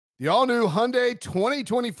The all-new Hyundai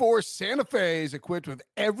 2024 Santa Fe is equipped with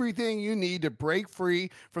everything you need to break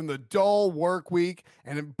free from the dull work week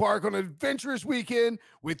and embark on an adventurous weekend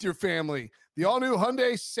with your family. The all-new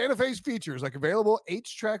Hyundai Santa Fe's features like available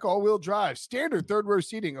H-Track all-wheel drive, standard third-row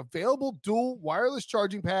seating, available dual wireless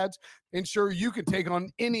charging pads, ensure you can take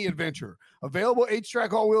on any adventure. Available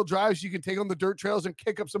H-Track all-wheel drives, you can take on the dirt trails and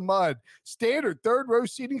kick up some mud. Standard third-row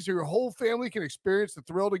seating so your whole family can experience the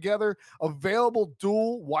thrill together. Available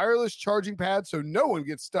dual wireless charging pads so no one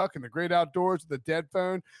gets stuck in the great outdoors with a dead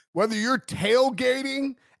phone. Whether you're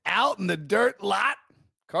tailgating out in the dirt lot,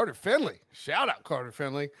 Carter Finley, shout out Carter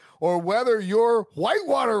Finley, or whether you're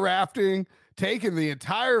whitewater rafting, taking the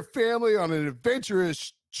entire family on an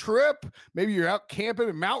adventurous trip, maybe you're out camping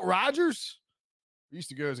in Mount Rogers. I used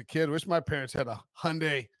to go as a kid. Wish my parents had a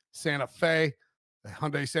Hyundai Santa Fe. The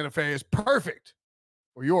Hyundai Santa Fe is perfect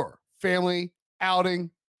for your family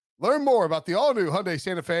outing. Learn more about the all-new Hyundai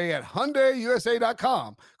Santa Fe at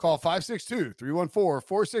HyundaiUSA.com. Call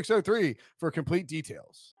 562-314-4603 for complete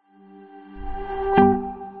details.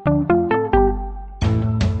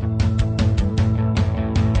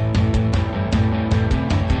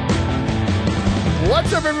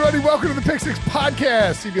 What's up, everybody? Welcome to the Pick Six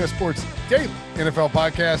Podcast, CBS Sports Daily NFL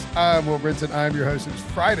Podcast. I'm Will Brinson. I'm your host. It's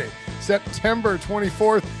Friday, September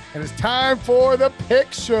 24th, and it's time for the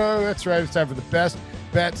Pick Show. That's right. It's time for the Best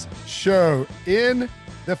Bets Show in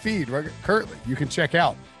the feed. Currently, you can check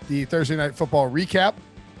out the Thursday Night Football recap.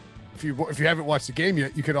 If you haven't watched the game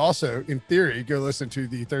yet, you could also, in theory, go listen to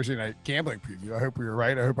the Thursday Night Gambling preview. I hope we were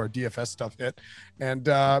right. I hope our DFS stuff hit. And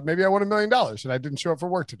maybe I won $1 million and I didn't show up for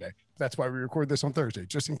work today. That's why we record this on Thursday,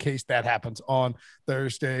 just in case that happens on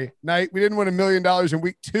Thursday night. We didn't win $1 million in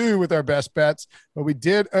week 2 with our best bets, but we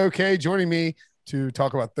did okay. Joining me to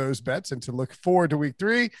talk about those bets and to look forward to week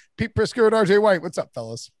 3, Pete Prisco and RJ White. What's up,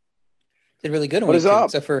 fellas? Did really good in week 2,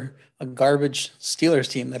 except for a garbage Steelers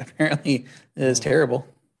team that apparently is terrible.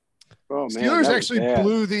 Oh, man, Steelers actually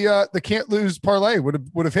blew the can't lose parlay.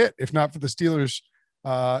 Would have hit if not for the Steelers.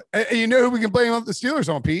 And you know who we can blame the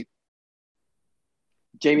Steelers on, Pete?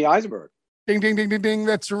 Jamie Eisenberg. Ding, ding, ding, ding, ding.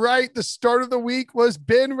 That's right. The start of the week was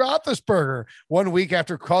Ben Roethlisberger. 1 week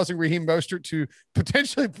after causing Raheem Mostert to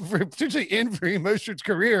potentially end Raheem Mostert's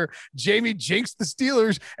career, Jamie jinxed the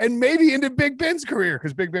Steelers and maybe into Big Ben's career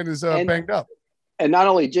because Big Ben is banged up. And not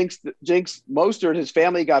only jinxed Mostert, his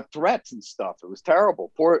family got threats and stuff. It was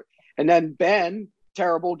terrible. And then Ben,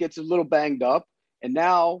 terrible, gets a little banged up. And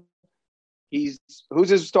now who's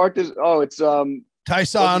his start this? Oh, it's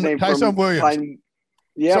Tyson Williams.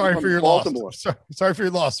 Yeah, sorry for your Baltimore. loss. Sorry for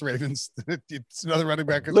your loss, Ravens. It's another running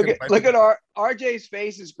back. Look at RJ's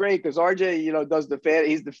face is great because RJ, does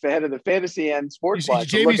he's the head of the fantasy and sports. He's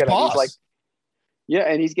Jamie's boss. He's like, yeah,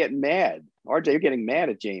 and he's getting mad. RJ, you're getting mad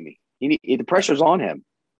at Jamie. The pressure's on him.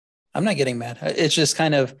 I'm not getting mad. It's just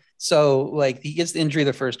kind of he gets the injury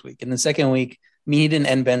the first week, and the second week, he didn't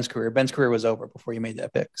end Ben's career. Ben's career was over before you made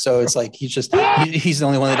that pick. So it's like he's the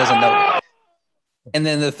only one that doesn't know it. And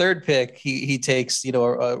then the third pick, he takes,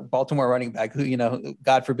 a Baltimore running back who,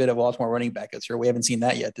 God forbid a Baltimore running back gets hurt. We haven't seen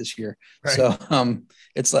that yet this year. Right. So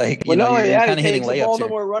it's like, you're kind of hitting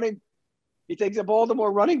layups here. He takes a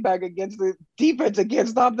Baltimore running back against the defense and can't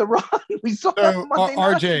stop the run. We saw that Monday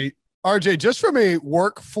night. RJ, just from a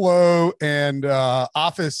workflow and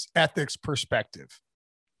office ethics perspective,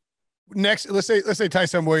 next, let's say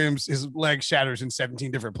Tyson Williams, his leg shatters in 17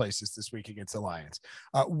 different places this week against the Lions.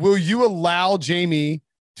 Will you allow Jamie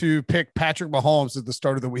to pick Patrick Mahomes at the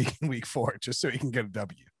start of the week in week 4 just so he can get a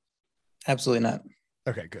W? Absolutely not.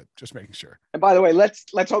 Okay, good. Just making sure. And by the way, let's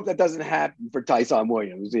hope that doesn't happen for Tyson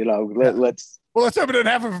Williams. Let's hope it doesn't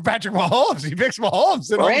happen for Patrick Mahomes. He picks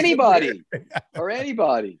Mahomes or anybody. Or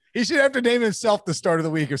anybody. He should have to name himself the start of the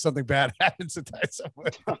week if something bad happens to Tyson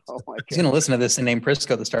Williams. Oh my God. He's going to listen to this and name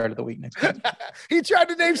Prisco the start of the week next week. He tried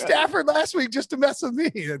to name Stafford last week just to mess with me.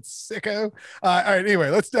 That's sicko. All right. Anyway,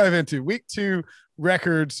 let's dive into week 2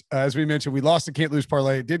 records. As we mentioned, we lost the can't lose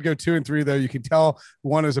parlay. It did go 2-3 though. You can tell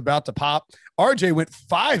one is about to pop. RJ went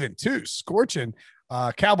 5-2, scorching.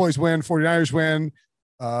 Cowboys win, 49ers win.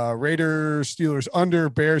 Raiders, Steelers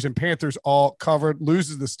under, Bears and Panthers all covered.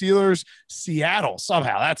 Loses the Steelers, Seattle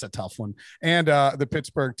somehow. That's a tough one. And the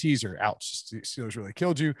Pittsburgh teaser. Ouch. Steelers really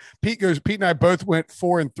killed you. Pete and I both went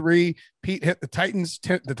 4-3. Pete hit the Titans.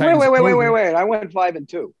 Wait. I went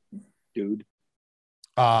 5-2, dude.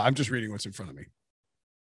 I'm just reading what's in front of me.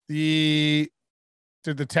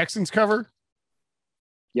 Did the Texans cover?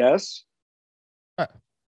 Yes.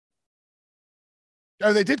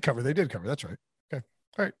 Oh, they did cover. That's right. Okay.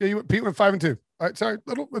 All right. Yeah, Pete went 5-2. All right. Sorry.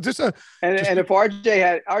 And if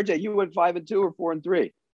RJ, you went 5-2 or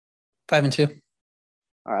 4-3? 5-2.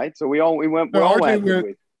 All right. So we all went. No, We all RJ went.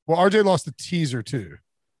 went. Well, RJ lost the teaser too.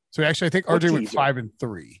 So actually, I think What RJ went teaser?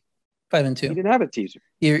 5-3. 5-2. He didn't have a teaser.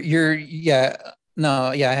 No,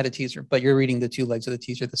 I had a teaser, but you're reading the two legs of the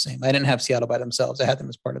teaser the same. I didn't have Seattle by themselves. I had them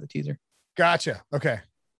as part of the teaser. Gotcha. Okay.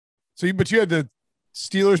 So, but you had the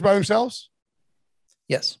Steelers by themselves?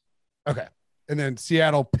 Yes. Okay. And then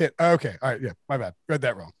Seattle, Pitt. Okay. All right. Yeah. My bad. Read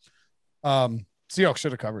that wrong. Seahawks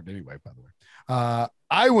should have covered anyway, by the way.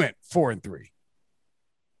 I went 4-3.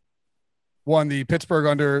 Won the Pittsburgh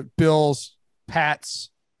under, Bills, Pats,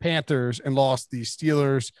 Panthers, and lost the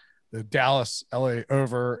Steelers, the Dallas, LA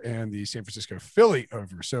over, and the San Francisco, Philly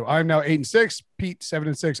over. So I'm now 8-6, Pete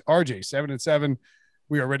 7-6, RJ 7-7.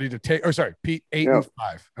 We are ready to take. Oh, sorry, Pete 8-5.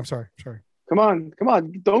 I'm sorry. Come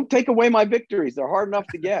on. Don't take away my victories. They're hard enough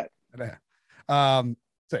to get.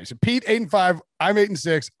 So Pete 8-5, I'm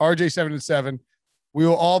 8-6, RJ 7-7. We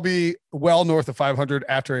will all be well north of 500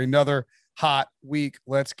 after another hot week.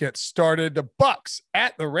 Let's get started. The Bucks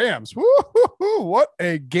at the Rams. Woo-hoo-hoo. What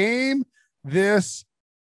a game this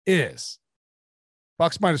is.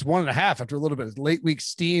 Bucks minus 1.5 after a little bit of late week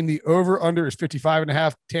steam. The over under is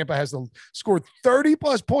 55.5. Tampa has scored 30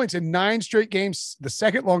 plus points in 9 straight games, the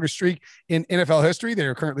second longest streak in NFL history. They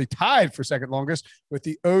are currently tied for second longest with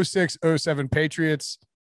the 06-07 Patriots,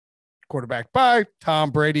 quarterback by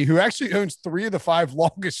Tom Brady, who actually owns 3 of the 5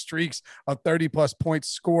 longest streaks of 30 plus points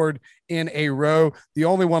scored in a row. The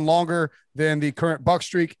only one longer than the current Buck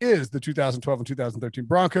streak is the 2012 and 2013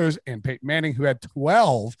 Broncos and Peyton Manning, who had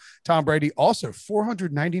 12. Tom Brady also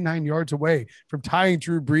 499 yards away from tying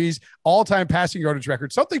Drew Brees' all-time passing yardage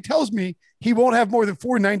record. Something tells me he won't have more than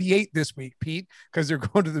 498 this week, Pete, because they're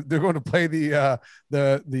going to play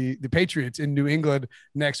the Patriots in New England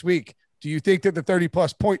next week. Do you think that the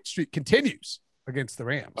 30-plus point streak continues against the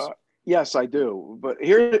Rams? Yes, I do. But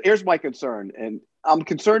here's my concern, and I'm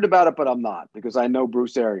concerned about it, but I'm not, because I know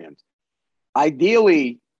Bruce Arians.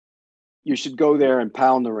 Ideally, you should go there and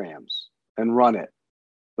pound the Rams and run it,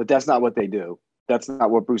 but that's not what they do. That's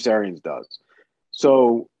not what Bruce Arians does.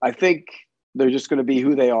 So I think they're just going to be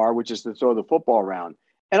who they are, which is to throw the football around.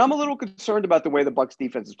 And I'm a little concerned about the way the Bucs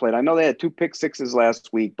defense has played. I know they had 2 pick sixes last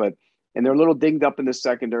week, and they're a little dinged up in the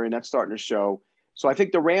secondary, and that's starting to show. So I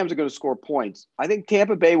think the Rams are going to score points. I think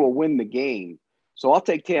Tampa Bay will win the game. So I'll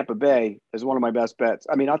take Tampa Bay as one of my best bets.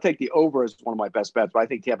 I mean, I'll take the over as one of my best bets, but I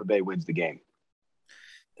think Tampa Bay wins the game.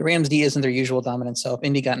 The Rams D isn't their usual dominant self.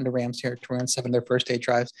 Indy got into Rams territory on 7 of their first 8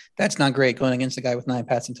 drives. That's not great going against the guy with 9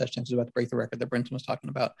 passing touchdowns who's about to break the record that Brinson was talking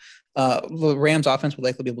about. The Rams offense will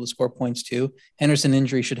likely be able to score points too. Henderson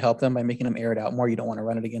injury should help them by making them air it out more. You don't want to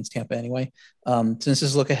run it against Tampa anyway. Since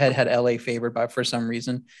this look ahead had LA favored by for some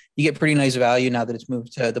reason, you get pretty nice value now that it's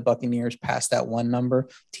moved to the Buccaneers past that 1 number,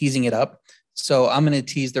 teasing it up. So I'm going to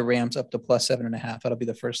tease the Rams up to plus 7.5. That'll be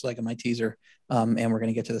the first leg of my teaser. And we're going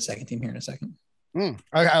to get to the second team here in a second.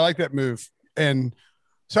 I like that move. And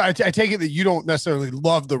so I take it that you don't necessarily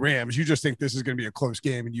love the Rams. You just think this is going to be a close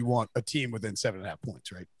game and you want a team within 7.5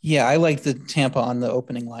 points, right? Yeah, I like the Tampa on the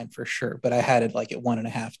opening line for sure, but I had it like at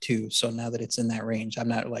 1.5 too. So now that it's in that range, I'm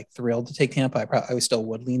not like thrilled to take Tampa. I still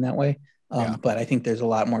would lean that way. But I think there's a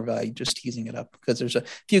lot more value just teasing it up because there's a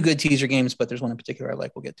few good teaser games, but there's one in particular I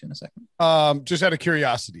like we'll get to in a second. Just out of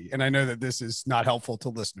curiosity, and I know that this is not helpful to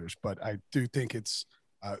listeners, but I do think it's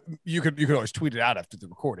you could always tweet it out after the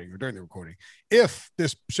recording or during the recording. If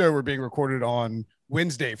this show were being recorded on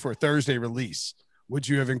Wednesday for a Thursday release, would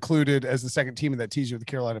you have included as the second team in that teaser the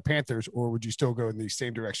Carolina Panthers, or would you still go in the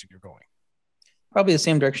same direction you're going? Probably the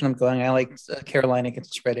same direction I'm going. I like Carolina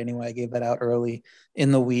against the spread anyway. I gave that out early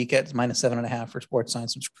in the week at minus 7.5 for Sports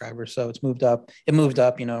Science subscribers. So it's moved up. It moved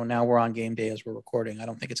up. Now we're on game day as we're recording. I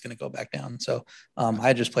don't think it's going to go back down. So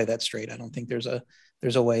I just play that straight. I don't think there's a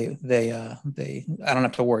way I don't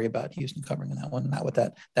have to worry about Houston covering in that one. Not with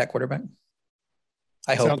that quarterback.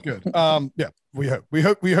 I hope. Sounds good. Yeah, we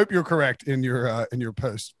hope you're correct in your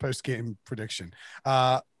post game prediction.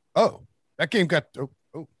 That game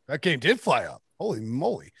that game did fly up. Holy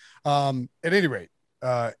moly. At any rate,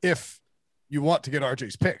 if you want to get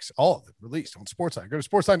RJ's picks, all of them released on Sportsline, go to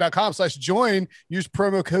sportsline.com/join, use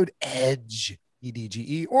promo code EDGE,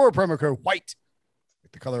 EDGE, or promo code WHITE,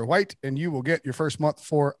 with the color white, and you will get your first month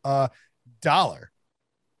for $1.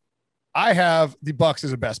 I have the Bucks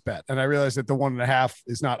as a best bet, and I realize that the 1.5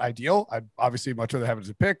 is not ideal. I'd obviously much rather have it as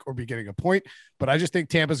a pick or be getting a point, but I just think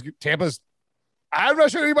Tampa's I'm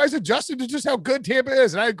not sure anybody's adjusted to just how good Tampa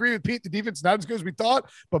is. And I agree with Pete. The defense is not as good as we thought.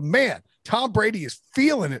 But, man, Tom Brady is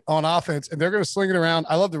feeling it on offense, and they're going to sling it around.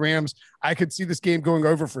 I love the Rams. I could see this game going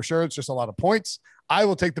over for sure. It's just a lot of points. I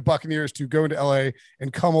will take the Buccaneers to go into L.A.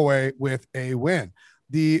 and come away with a win.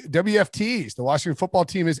 The WFTs, the Washington football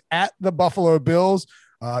team, is at the Buffalo Bills.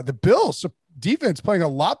 The Bills defense playing a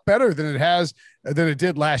lot better than it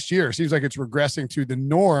did last year. It seems like it's regressing to the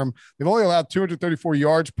norm. They've only allowed 234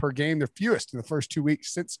 yards per game, their fewest in the first 2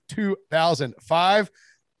 weeks since 2005.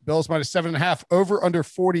 Bills minus 7.5, over under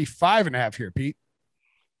 45.5 here, Pete.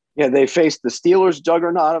 Yeah, they faced the Steelers'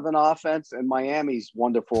 juggernaut of an offense and Miami's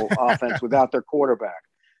wonderful offense without their quarterback.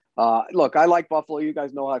 Look, I like Buffalo. You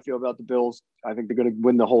guys know how I feel about the Bills. I think they're going to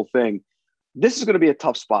win the whole thing. This is going to be a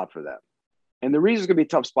tough spot for them. And the reason it's going to be a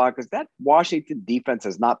tough spot because that Washington defense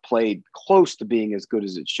has not played close to being as good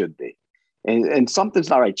as it should be. And something's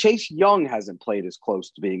not right. Chase Young hasn't played as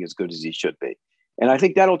close to being as good as he should be. And I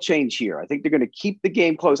think that'll change here. I think they're going to keep the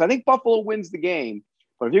game close. I think Buffalo wins the game.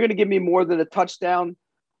 But if you're going to give me more than a touchdown,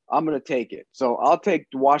 I'm going to take it. So I'll take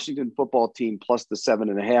the Washington football team plus the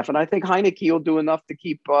 7.5. And I think Heineke will do enough to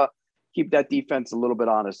keep that defense a little bit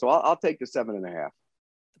honest. So I'll take the 7.5.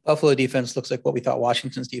 Buffalo defense looks like what we thought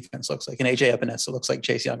Washington's defense looks like. And AJ Epinesa looks like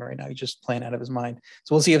Chase Young right now. He's just playing out of his mind.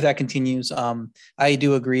 So we'll see if that continues. I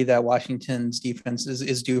do agree that Washington's defense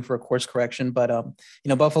is due for a course correction, but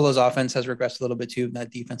Buffalo's offense has regressed a little bit too, and that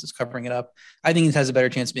defense is covering it up. I think it has a better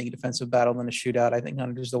chance of being a defensive battle than a shootout. I think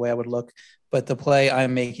under is the way I would look. But the play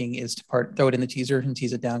I'm making is to throw it in the teaser and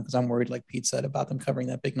tease it down because I'm worried, like Pete said, about them covering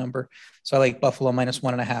that big number. So I like Buffalo minus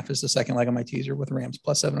 1.5 is the second leg of my teaser with Rams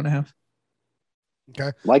plus 7.5.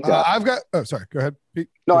 Okay. Like that. I've got, sorry, go ahead, Pete.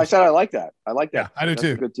 No, I said I like that. I like that. Yeah, I do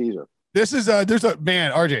too. A good teaser. This is there's a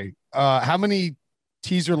man, RJ. How many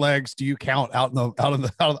teaser legs do you count out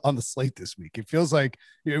on the slate this week? It feels like,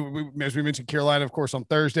 as we mentioned, Carolina, of course, on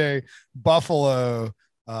Thursday, Buffalo,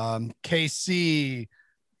 KC.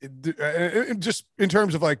 Just in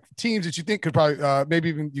terms of like teams that you think could probably maybe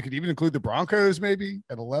even you could even include the Broncos maybe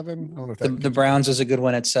at 11. I don't know if the Browns is a good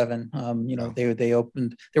one at 7. They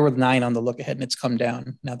were 9 on the look ahead and it's come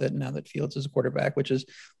down now that Fields is a quarterback, which is a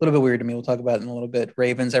little bit weird to me. We'll talk about it in a little bit.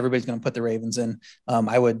 Ravens, everybody's going to put the Ravens in.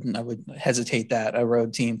 I would hesitate that a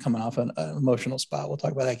road team coming off an emotional spot. We'll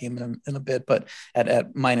talk about that game in a bit, but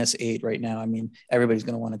at minus 8 right now, I mean, everybody's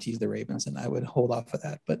going to want to tease the Ravens and I would hold off of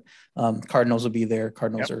that, but Cardinals will be there.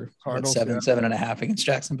 Cardinals are 7.5 against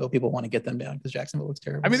Jacksonville. People want to get them down because Jacksonville looks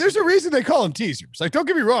terrible. I mean, there's a reason they call them teasers. Like, don't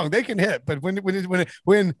get me wrong, they can hit, but when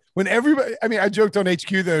everybody, I mean, I joked on HQ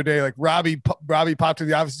the other day, like Robbie popped in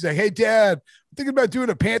the office. He's like, "Hey, Dad, I'm thinking about doing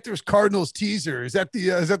a Panthers Cardinals teaser. Is that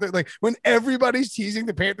the like when everybody's teasing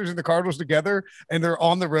the Panthers and the Cardinals together and they're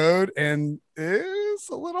on the road and it's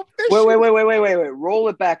a little fishy." Wait. Roll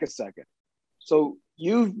it back a second. So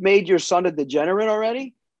you've made your son a degenerate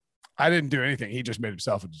already? I didn't do anything. He just made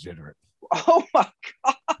himself a degenerate. Oh my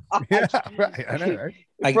God. Yeah, right. I know,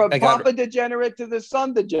 right? From Papa degenerate to the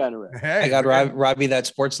son degenerate. Hey, I got Robbie that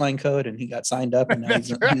sports line code and he got signed up and now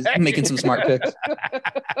he's making some smart picks.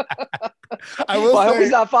 I hope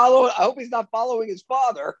he's not following his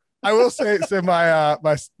father. I will say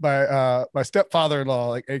my stepfather-in-law,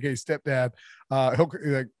 like aka stepdad, he'll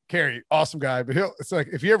like Carrie, awesome guy, but it's like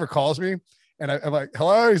if he ever calls me and I'm like,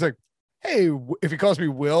 "Hello," he's like, "Hey," if he calls me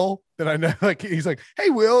Will, then I know, like, he's like,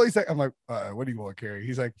 "Hey, Will." He's like, I'm like, "What do you want, Carrie?"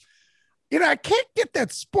 He's like, "I can't get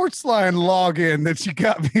that sports line login that you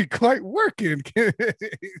got me quite working."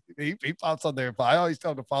 he pops on there. I always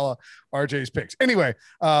tell him to follow RJ's picks. Anyway,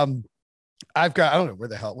 I don't know what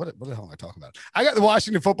the hell am I talking about? I got the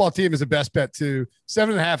Washington football team as the best bet too.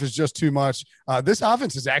 7.5 is just too much. This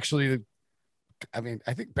offense is actually, I mean,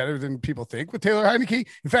 I think better than people think with Taylor Heineke.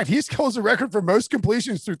 In fact, he holds the record for most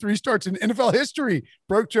completions through 3 starts in NFL history.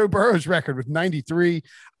 Broke Joe Burrow's record with 93.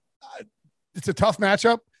 It's a tough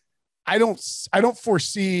matchup. I don't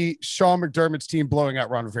foresee Sean McDermott's team blowing out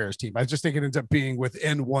Ron Rivera's team. I just think it ends up being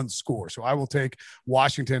within 1 score. So I will take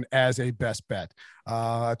Washington as a best bet.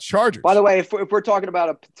 Chargers. By the way, if we're talking about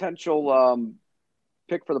a potential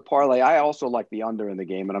pick for the parlay, I also like the under in the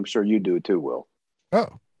game, and I'm sure you do too, Will.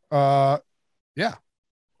 Oh, yeah.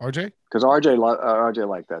 RJ? Because RJ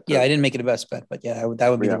liked that too. Yeah, I didn't make it a best bet, but yeah, that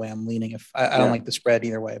would be the way I'm leaning. If I don't like the spread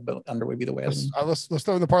either way, but under would be the way. Let's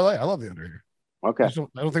throw in the parlay. I love the under here. Okay. I don't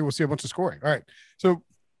think we'll see a bunch of scoring. All right. So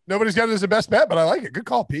nobody's got it as a best bet, but I like it. Good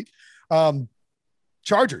call, Pete.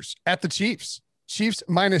 Chargers at the Chiefs. Chiefs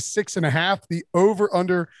minus 6.5. The over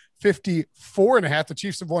under 54.5. The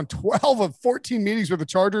Chiefs have won 12 of 14 meetings with the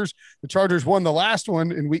Chargers. The Chargers won the last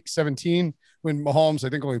one in week 17 when Mahomes, I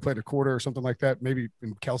think, only played a quarter or something like that. Maybe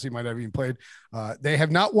Kelsey might have even played. They have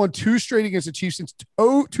not won 2 straight against the Chiefs since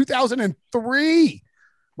 2003.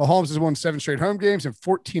 Mahomes has won 7 straight home games and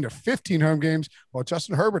 14 of 15 home games, while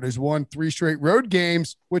Justin Herbert has won 3 straight road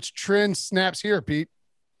games. Which trend snaps here, Pete?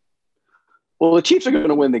 Well, the Chiefs are going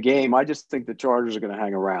to win the game. I just think the Chargers are going to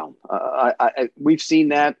hang around. We've seen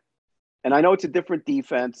that, and I know it's a different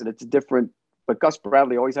defense and it's a different but Gus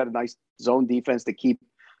Bradley always had a nice zone defense to keep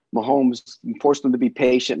Mahomes, forced them to be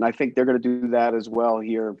patient. And I think they're going to do that as well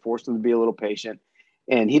here and force them to be a little patient.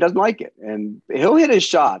 And he doesn't like it. And he'll hit his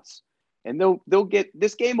shots. And they'll get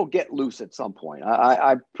this game will get loose at some point.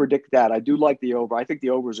 I predict that. I do like the over. I think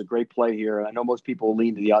the over is a great play here. I know most people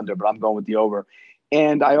lean to the under, but I'm going with the over.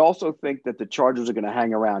 And I also think that the Chargers are going to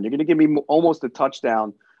hang around. You're going to give me almost a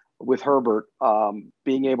touchdown with Herbert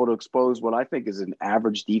being able to expose what I think is an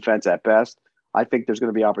average defense at best. I think there's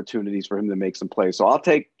going to be opportunities for him to make some plays. So I'll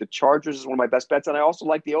take the Chargers as one of my best bets. And I also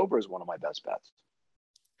like the over as one of my best bets.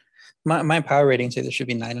 My power ratings say there should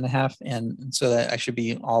be 9.5, and so that I should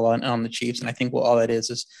be all on the Chiefs. And I think all that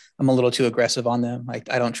is I'm a little too aggressive on them. I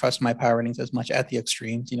don't trust my power ratings as much at the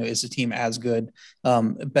extremes. Is the team as good,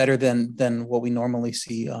 better than what we normally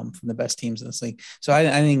see from the best teams in this league? So I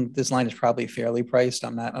think this line is probably fairly priced.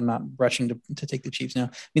 I'm not rushing to take the Chiefs now.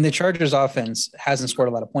 I mean, the Chargers offense hasn't scored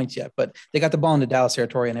a lot of points yet, but they got the ball into Dallas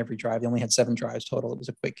territory on every drive. They only had 7 drives total. It was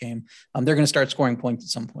a quick game. They're going to start scoring points at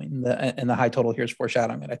some point, and the high total here is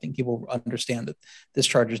foreshadowing it. I think people understand that this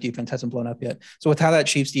Chargers defense hasn't blown up yet. So with how that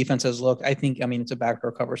Chiefs defense has looked, I mean, it's a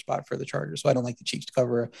backdoor cover spot for the Chargers. So I don't like the Chiefs to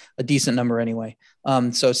cover a decent number anyway.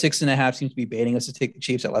 So 6.5 seems to be baiting us to take the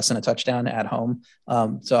Chiefs at less than a touchdown at home.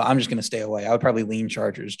 So I'm just going to stay away. I would probably lean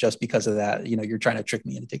Chargers just because of that. You're trying to trick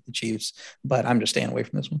me into take the Chiefs, but I'm just staying away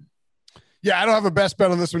from this one. Yeah, I don't have a best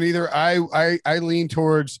bet on this one either. I lean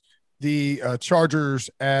towards the Chargers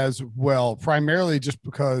as well, primarily just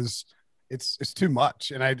because it's too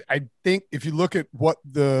much. And I think if you look at what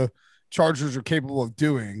the Chargers are capable of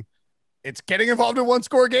doing, it's getting involved in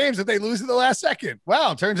one-score games that they lose in the last second.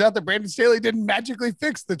 Wow, turns out that Brandon Staley didn't magically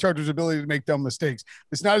fix the Chargers' ability to make dumb mistakes.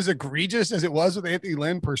 It's not as egregious as it was with Anthony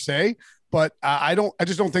Lynn per se, but I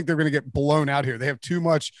just don't think they're going to get blown out here. They have too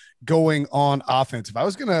much going on offense. If I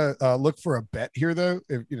was going to look for a bet here, though,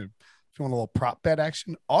 if you want a little prop bet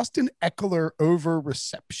action, Austin Eckler over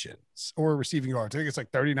receptions or receiving yards. I think it's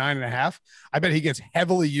like 39.5. I bet he gets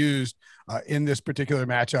heavily used in this particular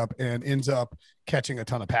matchup and ends up catching a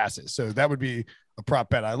ton of passes. So that would be a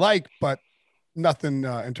prop bet I like, but nothing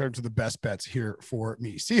in terms of the best bets here for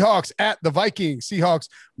me. Seahawks at the Vikings. Seahawks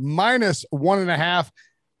 -1.5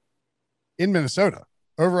 in Minnesota.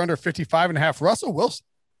 Over under 55.5. Russell Wilson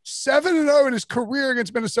 7-0 in his career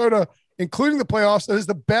against Minnesota, including the playoffs. That is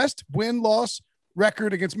the best win-loss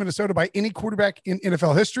record against Minnesota by any quarterback in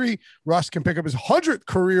NFL history. Russ can pick up his 100th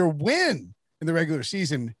career win in the regular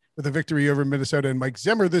season with a victory over Minnesota and Mike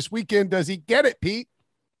Zimmer this weekend. Does he get it, Pete?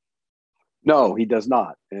 No, he does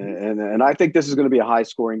not. And I think this is going to be a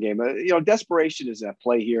high-scoring game. Desperation is at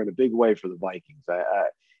play here in a big way for the Vikings.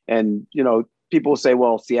 And people say,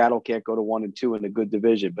 well, Seattle can't go to 1-2 in a good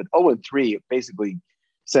division, but 0-3 basically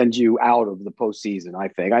sends you out of the postseason, I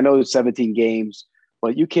think. I know there's 17 games,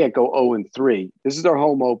 but you can't go 0-3. This is their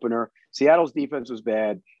home opener. Seattle's defense was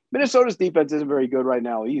bad. Minnesota's defense isn't very good right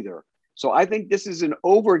now either. So I think this is an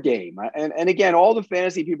over game. And again, all the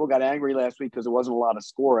fantasy people got angry last week because there wasn't a lot of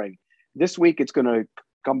scoring. This week, it's going to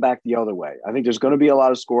come back the other way. I think there's going to be a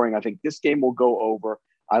lot of scoring. I think this game will go over.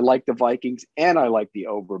 I like the Vikings and I like the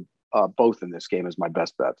over both in this game as my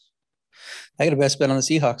best bets. I got a best bet on the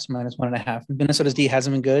Seahawks -1.5. Minnesota's D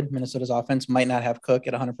hasn't been good. Minnesota's offense might not have Cook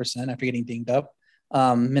at 100% after getting dinged up.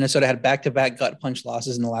 Minnesota had back-to-back gut punch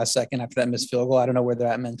losses in the last second after that missed field goal. I don't know where they're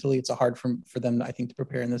at mentally. It's hard for them, I think, to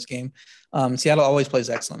prepare in this game. Seattle always plays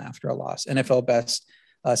excellent after a loss. NFL best.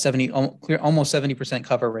 Almost 70%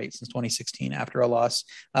 cover rate since 2016 after a loss.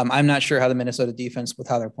 I'm not sure how the Minnesota defense, with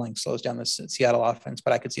how they're playing, slows down the Seattle offense,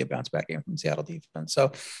 but I could see a bounce back game from Seattle defense.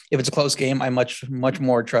 So if it's a close game, I much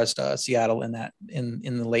more trust Seattle in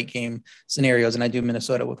the late game scenarios, and I do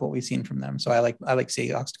Minnesota with what we've seen from them. So I like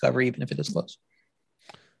Seahawks to cover even if it is close.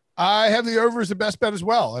 I have the over as the best bet as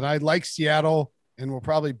well, and I like Seattle, and we'll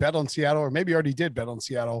probably bet on Seattle, or maybe already did bet on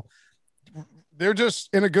Seattle. They're just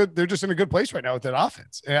in a good place right now with that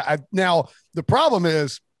offense. Now the problem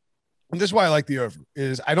is, and this is why I like the over,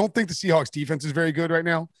 is I don't think the Seahawks defense is very good right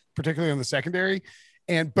now, particularly on the secondary.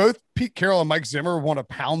 And both Pete Carroll and Mike Zimmer want to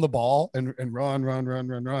pound the ball and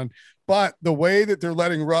run. But the way that they're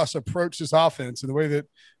letting Russ approach this offense and the way that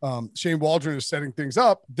Shane Waldron is setting things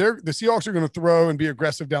up, the Seahawks are going to throw and be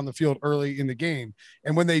aggressive down the field early in the game.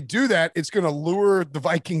 And when they do that, it's going to lure the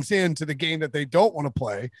Vikings into the game that they don't want to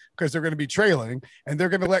play because they're going to be trailing, and they're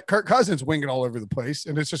going to let Kirk Cousins wing it all over the place.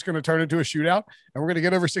 And it's just going to turn into a shootout, and we're going to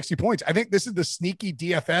get over 60 points. I think this is the sneaky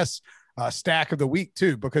DFS stack of the week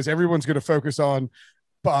too, because everyone's going to focus on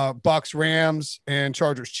Bucks, Rams, and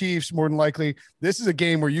Chargers, Chiefs, more than likely. This is a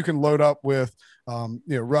game where you can load up with,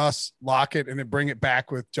 Russ, Lockett, and then bring it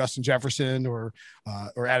back with Justin Jefferson or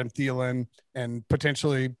Adam Thielen, and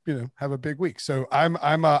potentially, have a big week. So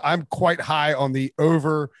I'm quite high on the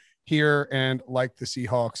over here and like the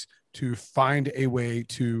Seahawks to find a way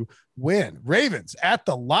to win. Ravens at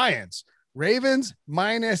the Lions. Ravens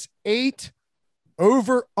 -8.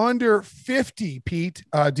 Over under 50, Pete.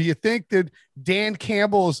 Do you think that Dan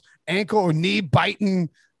Campbell's ankle or knee biting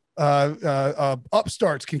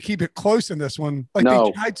upstarts can keep it close in this one like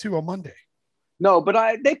they tried to on Monday? No,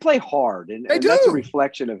 but they play hard, and that's a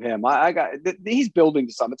reflection of him. He's building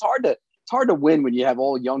to something. It's hard to win when you have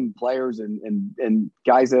all young players and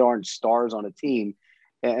guys that aren't stars on a team.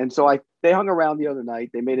 And so they hung around the other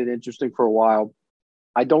night. They made it interesting for a while.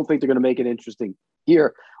 I don't think they're going to make it interesting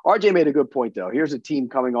here. RJ made a good point, though. Here's a team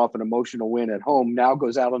coming off an emotional win at home, now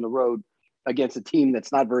goes out on the road against a team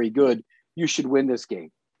that's not very good. You should win this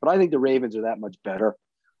game. But I think the Ravens are that much better.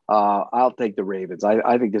 I'll take the Ravens.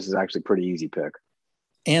 I think this is actually a pretty easy pick.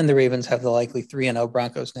 And the Ravens have the likely 3-0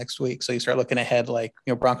 Broncos next week. So you start looking ahead, like,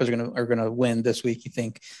 Broncos are gonna win this week. You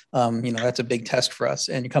think, that's a big test for us.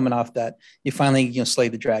 And you're coming off that. You finally,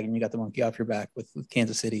 slayed the dragon. You got the monkey off your back with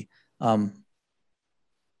Kansas City.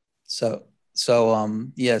 So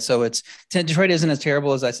it's Detroit isn't as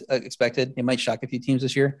terrible as I expected. It might shock a few teams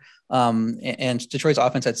this year. And Detroit's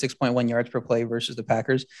offense had 6.1 yards per play versus the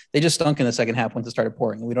Packers. They just stunk in the second half once it started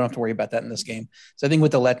pouring. We don't have to worry about that in this game. So I think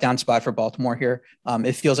with the letdown spot for Baltimore here,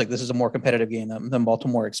 it feels like this is a more competitive game than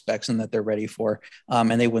Baltimore expects and that they're ready for.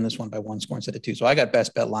 And they win this one by 1 score instead of 2. So I got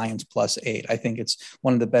best bet Lions +8. I think it's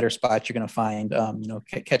one of the better spots you're going to find,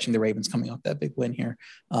 catching the Ravens coming off that big win here.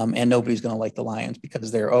 And nobody's going to like the Lions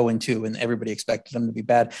because they're 0-2 and everybody expected them to be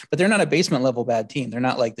bad, but they're not a basement level bad team. They're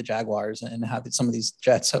not like the Jaguars and how some of these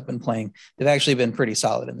Jets have been playing. They've actually been pretty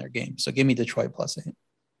solid in their game. So give me Detroit +8.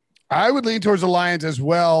 I would lean towards the Lions as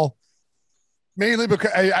well, mainly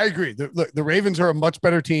because I agree. The Ravens are a much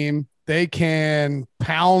better team. They can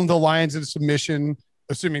pound the Lions into submission,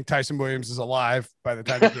 assuming Tyson Williams is alive by the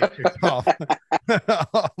time the game kicks off.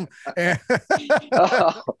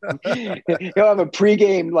 He'll have a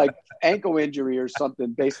pregame ankle injury or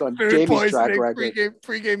something based on Jamie's track record.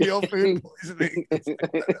 Pregame meal food poisoning. What's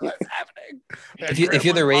happening? If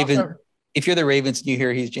you're the Ravens, if you're the Ravens and you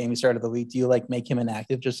hear he's Jamie start of the week, do you make him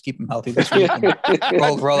inactive just to keep him healthy this week?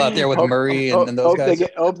 And roll out there with Murray and those guys.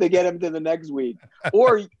 Hope they get him to the next week,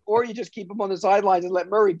 or you just keep him on the sidelines and let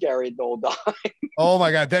Murray carry it the whole time. Oh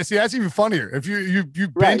my God, that's even funnier. If you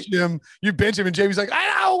bench him, and Jamie's like, I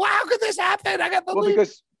know, how could this happen? I got the lead.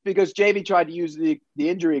 Because Jamie tried to use the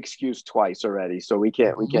injury excuse twice already, so we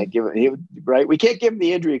can't give him we can't give him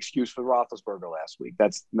the injury excuse for Roethlisberger last week.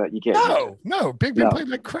 You can't. No, Big Ben played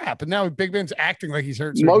like crap, and now Big Ben's acting like he's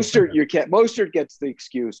hurt. Mostert gets the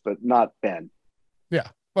excuse, but not Ben. Yeah,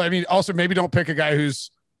 well, I mean, also maybe don't pick a guy who's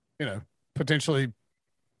potentially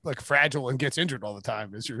fragile and gets injured all the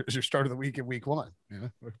time as your start of the week in week 1. I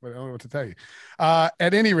don't know what to tell you.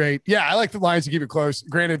 At any rate, yeah, I like the Lions to keep it close.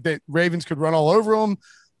 Granted that Ravens could run all over them,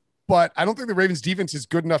 but I don't think the Ravens defense is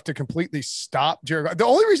good enough to completely stop Jared Goff. The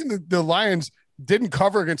only reason the Lions didn't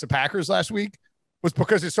cover against the Packers last week was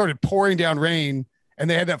because it started pouring down rain and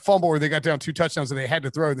they had that fumble where they got down 2 touchdowns and they had to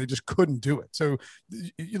throw and they just couldn't do it. So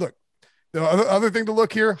you look, the other thing to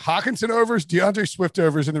look here, Hawkinson overs, DeAndre Swift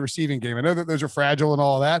overs in the receiving game. I know that those are fragile and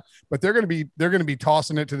all of that, but they're going to be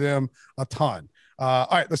tossing it to them a ton. All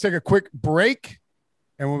right, let's take a quick break.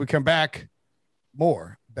 And when we come back,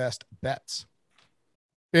 more best bets.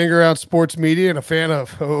 Being around sports media and a fan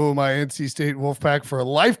of my NC State Wolfpack for a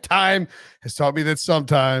lifetime has taught me that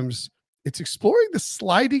sometimes it's exploring the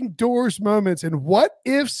sliding doors moments and what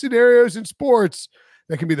if scenarios in sports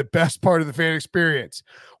that can be the best part of the fan experience.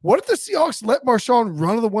 What if the Seahawks let Marshawn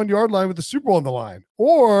run to the 1 yard line with the Super Bowl on the line?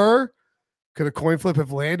 Or could a coin flip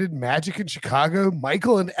have landed Magic in Chicago,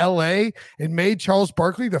 Michael in LA, and made Charles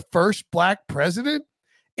Barkley the first black president?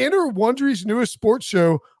 Enter Wondery's newest sports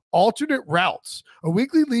show, Alternate Routes, a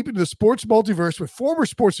weekly leap into the sports multiverse with former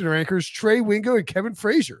SportsCenter anchors Trey Wingo and Kevin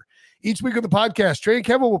Frazier. Each week on the podcast, Trey and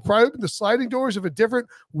Kevin will pry open the sliding doors of a different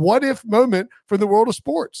what-if moment from the world of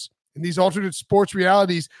sports. In these alternate sports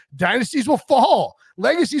realities, dynasties will fall,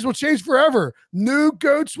 legacies will change forever, new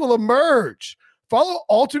GOATs will emerge. Follow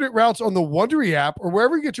Alternate Routes on the Wondery app or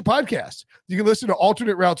wherever you get your podcasts. You can listen to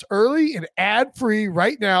Alternate Routes early and ad-free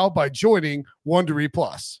right now by joining Wondery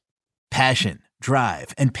Plus. Passion,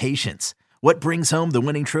 drive, and patience. What brings home the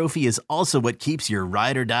winning trophy is also what keeps your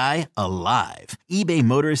ride or die alive. eBay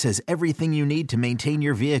Motors has everything you need to maintain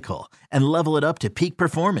your vehicle and level it up to peak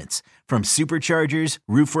performance, from superchargers,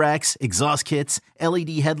 roof racks, exhaust kits, LED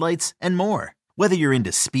headlights, and more. Whether you're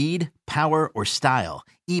into speed, power, or style,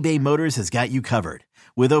 eBay Motors has got you covered.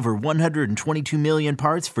 With over 122 million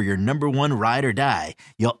parts for your number one ride or die,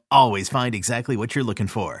 you'll always find exactly what you're looking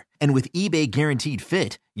for. And with eBay Guaranteed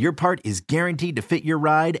Fit, your part is guaranteed to fit your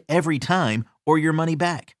ride every time or your money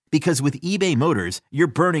back. Because with eBay Motors, you're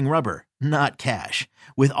burning rubber, not cash.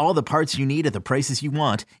 With all the parts you need at the prices you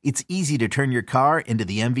want, it's easy to turn your car into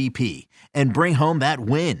the MVP and bring home that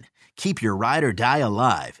win. Keep your ride or die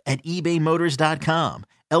alive at ebaymotors.com.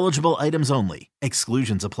 Eligible items only.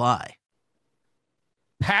 Exclusions apply.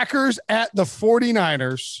 Packers at the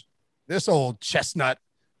 49ers. This old chestnut.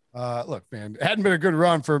 Look, man, it hadn't been a good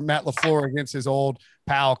run for Matt LaFleur against his old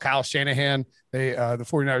pal, Kyle Shanahan. The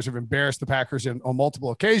 49ers have embarrassed the Packers on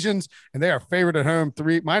multiple occasions, and they are favored at home,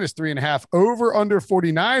 minus 3.5, over under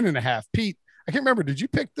 49.5. Pete, I can't remember. Did you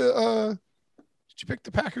pick the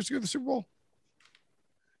Packers to go to the Super Bowl?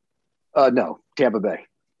 No, Tampa Bay.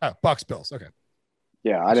 Oh, Bucks, Bills. Okay.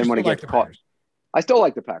 Yeah, I didn't want to get caught. I still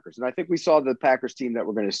like the Packers, and I think we saw the Packers team that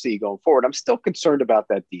we're going to see going forward. I'm still concerned about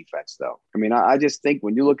that defense, though. I mean, I just think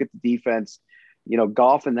when you look at the defense,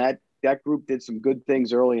 Goff and that group did some good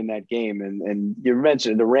things early in that game, and you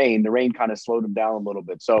mentioned the rain kind of slowed them down a little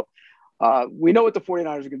bit. So we know what the 49ers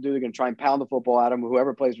are going to do. They're going to try and pound the football at them.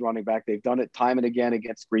 Whoever plays running back, they've done it time and again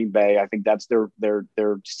against Green Bay. I think that's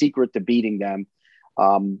their secret to beating them.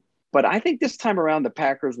 But I think this time around, the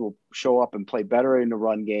Packers will show up and play better in the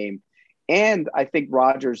run game. And I think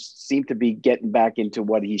Rodgers seemed to be getting back into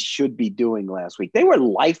what he should be doing last week. They were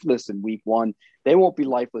lifeless in week one. They won't be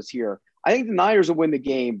lifeless here. I think the Niners will win the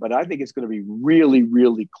game, but I think it's going to be really,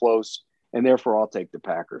 really close. And therefore, I'll take the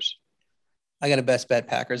Packers. I got a best bet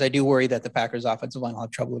Packers. I do worry that the Packers offensive line will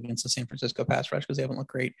have trouble against the San Francisco pass rush because they haven't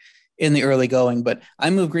looked great in the early going, but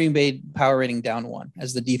I moved Green Bay power rating down 1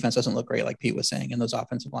 as the defense doesn't look great. Like Pete was saying, and those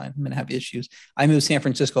offensive line, I'm going to have issues. I moved San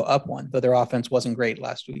Francisco up 1, though their offense wasn't great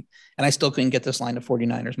last week. And I still couldn't get this line to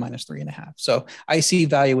 49ers minus 3.5. So I see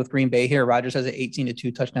value with Green Bay here. Rodgers has an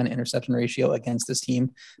 18-2 touchdown to interception ratio against this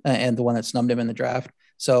team and the one that snubbed him in the draft.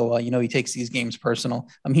 So, he takes these games personal.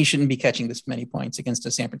 He shouldn't be catching this many points against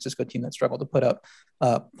a San Francisco team that struggled to put up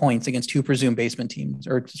points against 2 presumed basement teams,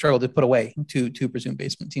 or struggled to put away two presumed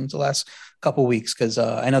basement teams the last couple of weeks. Because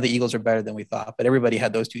I know the Eagles are better than we thought, but everybody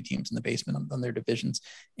had those 2 teams in the basement on their divisions,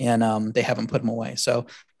 and they haven't put them away. So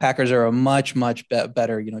Packers are a much, much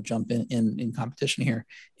better, jump in competition here.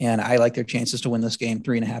 And I like their chances to win this game.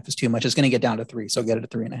 3.5 is too much. It's going to get down to 3. So get it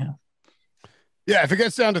at 3.5. Yeah, if it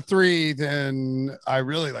gets down to 3, then I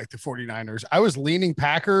really like the 49ers. I was leaning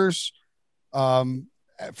Packers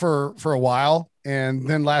for a while. And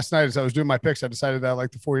then last night, as I was doing my picks, I decided that I like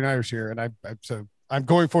the 49ers here. And so I'm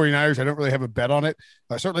going 49ers. I don't really have a bet on it.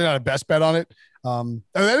 Certainly not a best bet on it.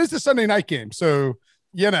 That is the Sunday night game. So,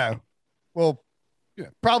 we'll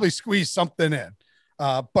probably squeeze something in.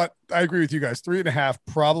 But I agree with you guys. 3.5,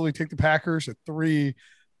 probably take the Packers. At 3,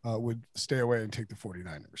 would stay away and take the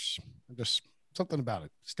 49ers. Just something about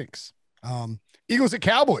it stinks. Eagles at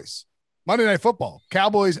Cowboys, Monday Night Football.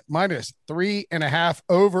 Cowboys minus 3.5,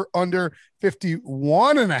 over under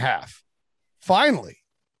 51.5. Finally,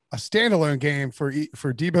 a standalone game for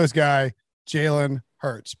Debo's guy, Jalen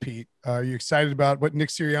Hurts. Pete, are you excited about what Nick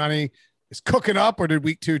Sirianni is cooking up, or did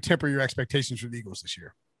week 2 temper your expectations for the Eagles this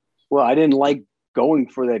year? Well, I didn't like going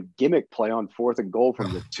for that gimmick play on 4th and goal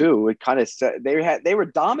from the 2. It kind of said they were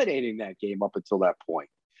dominating that game up until that point.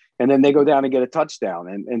 And then they go down and get a touchdown.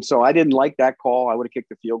 And so I didn't like that call. I would have kicked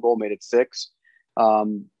the field goal, made it 6.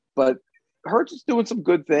 But Hurts is doing some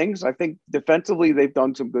good things. I think defensively they've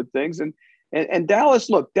done some good things. And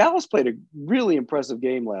Dallas played a really impressive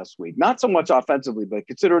game last week. Not so much offensively, but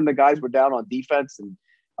considering the guys were down on defense, and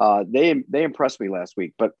they impressed me last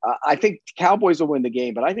week. But I think Cowboys will win the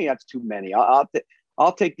game, but I think that's too many.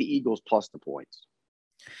 I'll take the Eagles plus the points.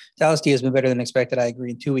 Dallas D has been better than expected. I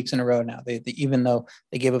agree. 2 weeks in a row now. They even though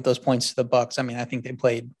they gave up those points to the Bucks, I think they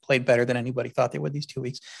played better than anybody thought they would these 2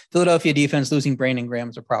 weeks. Philadelphia defense losing Brandon Graham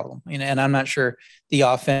is a problem, and I'm not sure the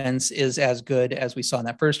offense is as good as we saw in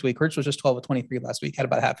that first week. Hurts was just 12 of 23 last week, had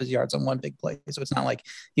about half his yards on one big play, so it's not like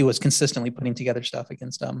he was consistently putting together stuff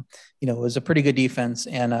against it was a pretty good defense,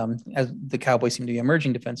 and as the Cowboys seem to be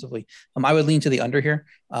emerging defensively, I would lean to the under here,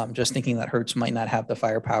 just thinking that Hurts might not have the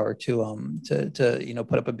firepower to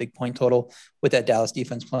put up a big point total with that Dallas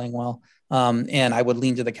defense playing well. And I would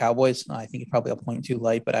lean to the Cowboys. I think it's probably a point too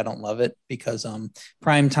light, but I don't love it because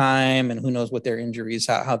prime time and who knows what their injuries,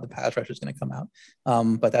 how the pass rush is going to come out.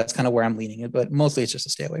 But that's kind of where I'm leaning it. But mostly it's just a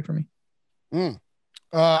stay away from me.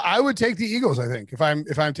 I would take the Eagles. I think if I'm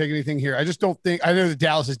taking anything here, I just don't think. I know the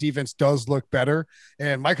Dallas's defense does look better,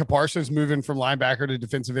 and Micah Parsons moving from linebacker to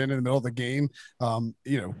defensive end in the middle of the game.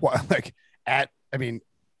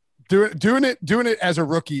 Doing it as a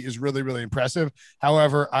rookie is really, really impressive.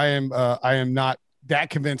 However, I am not that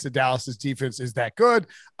convinced that Dallas's defense is that good.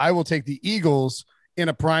 I will take the Eagles in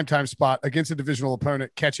a primetime spot against a divisional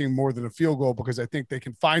opponent, catching more than a field goal, because I think they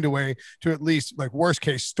can find a way to at least, like, worst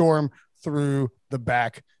case, storm through the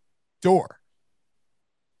back door.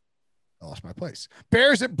 I lost my place.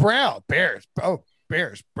 Bears at Brown. Bears.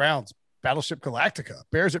 Browns. Battleship Galactica.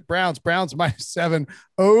 Bears at Browns. Browns -7.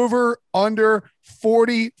 Over under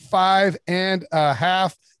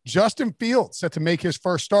 45.5. Justin Fields set to make his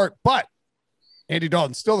first start, but Andy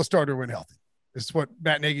Dalton still the starter when healthy. This is what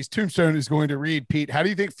Matt Nagy's tombstone is going to read. Pete, how do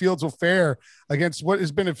you think Fields will fare against what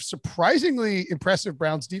has been a surprisingly impressive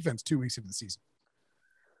Browns defense 2 weeks into the season?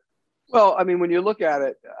 Well, I mean, when you look at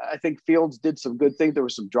it, I think Fields did some good things. There were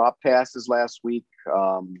some drop passes last week.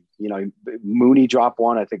 Mooney dropped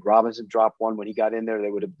one. I think Robinson dropped one. When he got in there,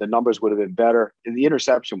 the numbers would have been better. And the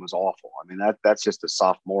interception was awful. I mean, that's just a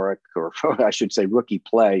sophomoric, or I should say rookie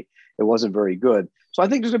play. It wasn't very good. So I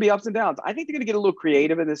think there's going to be ups and downs. I think they're going to get a little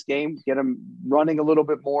creative in this game, get him running a little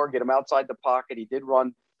bit more, get him outside the pocket. He did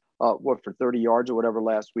run, for 30 yards or whatever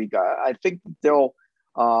last week. I think they'll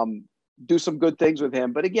do some good things with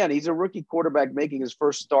him. But again, he's a rookie quarterback making his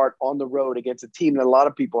first start on the road against a team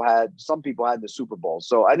that some people had in the Super Bowl.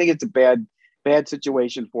 So I think it's a bad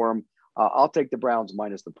situation for him. I'll take the Browns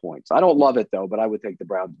minus the points. I don't love it though, but I would take the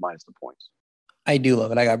Browns minus the points. I do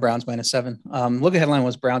love it. I got Browns -7. Look at headline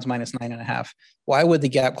was Browns -9.5. Why would the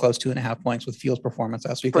gap close 2.5 points with Fields' performance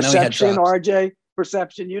last week? Perception, RJ.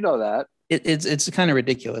 Perception, you know that. It's kind of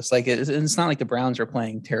ridiculous. Like it's not like the Browns are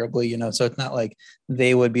playing terribly, so it's not like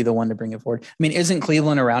they would be the one to bring it forward. I mean, isn't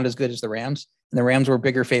Cleveland around as good as the Rams? And the Rams were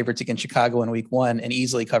bigger favorites against Chicago in week 1 and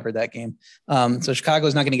easily covered that game. So Chicago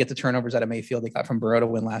is not going to get the turnovers out of Mayfield they got from Burrow to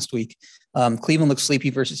win last week. Cleveland looked sleepy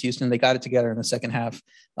versus Houston. They got it together in the second half.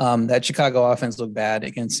 That Chicago offense looked bad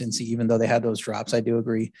against Cincy, even though they had those drops. I do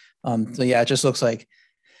agree. So yeah, it just looks like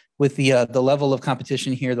with the level of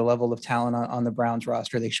competition here, the level of talent on the Browns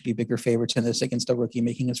roster, they should be bigger favorites in this against a rookie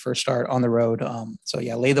making his first start on the road. So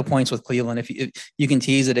yeah, lay the points with Cleveland. If you can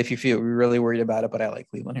tease it if you feel really worried about it, but I like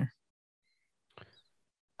Cleveland here.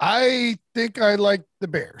 I think I like the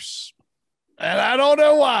Bears, and I don't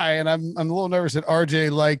know why. And I'm a little nervous that RJ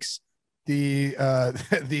likes the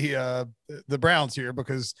Browns here,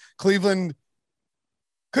 because Cleveland's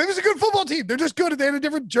a good football team. They're just good. If they had a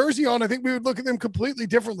different jersey on, I think we would look at them completely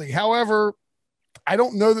differently. However, I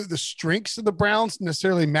don't know that the strengths of the Browns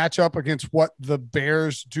necessarily match up against what the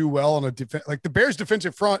Bears do well on a defense. Like the Bears'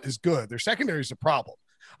 defensive front is good. Their secondary is a problem.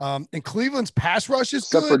 And Cleveland's pass rush is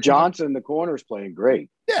except good. for Johnson, the corner is playing great.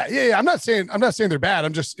 Yeah. I'm not saying they're bad.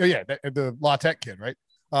 I'm just the La Tech kid, right?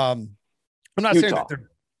 I'm not saying that they're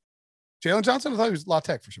Jalen Johnson. I thought he was La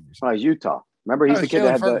Tech for some reason. Oh, he's Utah. Remember, he's the kid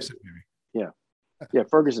that had Ferguson, maybe. Yeah,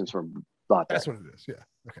 Ferguson's from La Tech. That's what it is. Yeah.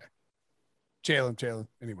 Okay. Jalen.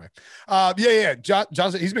 Anyway.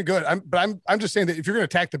 Johnson, he's been good. I'm just saying that if you're going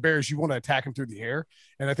to attack the Bears, you want to attack them through the air.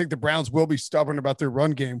 And I think the Browns will be stubborn about their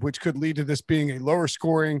run game, which could lead to this being a lower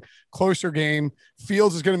scoring, closer game.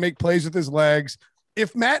 Fields is going to make plays with his legs.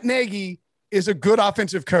 If Matt Nagy is a good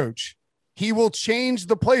offensive coach, he will change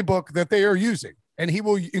the playbook that they are using. And he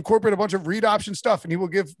will incorporate a bunch of read option stuff, and he will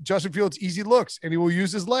give Justin Fields easy looks, and he will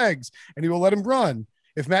use his legs, and he will let him run.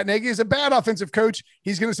 If Matt Nagy is a bad offensive coach,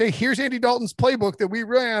 he's going to say, here's Andy Dalton's playbook that we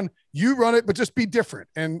ran. You run it, but just be different.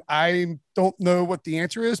 And I don't know what the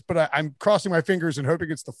answer is, but I'm crossing my fingers and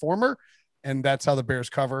hoping it's the former. And that's how the Bears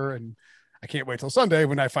cover. And I can't wait till Sunday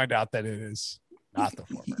when I find out that it is not the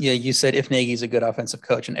former. Yeah, you said if Nagy's a good offensive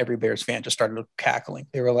coach, and every Bears fan just started cackling.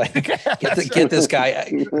 They were like, get this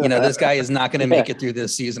guy. This guy is not going to make it through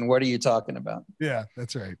this season. What are you talking about? Yeah,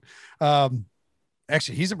 that's right.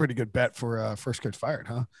 Actually, he's a pretty good bet for first coach fired,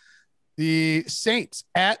 huh? The Saints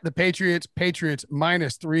at the Patriots. Patriots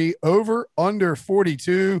 -3, over under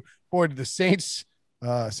 42. Boy, did the Saints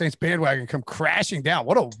bandwagon come crashing down.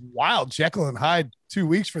 What a wild Jekyll and Hyde 2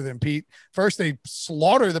 weeks for them, Pete. First, they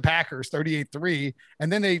slaughter the Packers 38-3,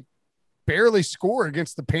 and then they barely score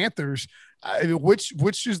against the Panthers.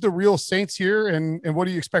 Which is the real Saints here, and what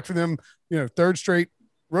do you expect from them? Third straight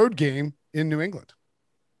road game in New England.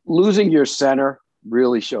 Losing your center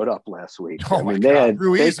really showed up last week. Oh, I mean,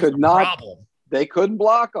 they couldn't block them.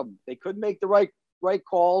 They couldn't make the right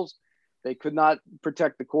calls. They could not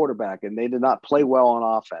protect the quarterback, and they did not play well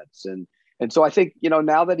on offense. And so I think,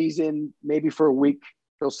 now that he's in maybe for a week,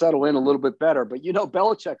 he'll settle in a little bit better. But,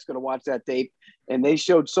 Belichick's going to watch that tape, and they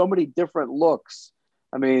showed so many different looks.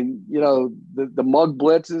 I mean, the mug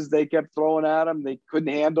blitzes they kept throwing at him, they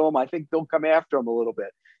couldn't handle him. I think they'll come after him a little bit.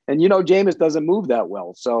 And, Jameis doesn't move that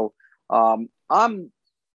well. So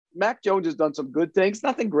Mac Jones has done some good things.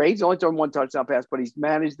 Nothing great. He's only thrown one touchdown pass, but he's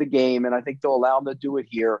managed the game, and I think they'll allow him to do it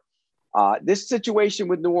here. This situation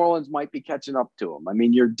with New Orleans might be catching up to him. I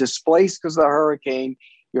mean, you're displaced because of the hurricane.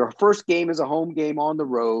 Your first game is a home game on the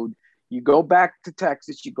road. You go back to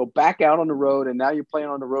Texas. You go back out on the road, and now you're playing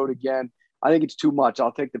on the road again. I think it's too much.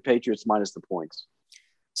 I'll take the Patriots minus the points.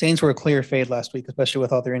 Saints were a clear fade last week, especially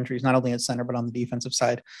with all their injuries, not only at center, but on the defensive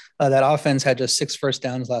side. That offense had just 6 first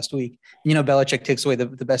downs last week. Belichick takes away the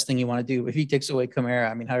best thing you want to do. If he takes away Kamara,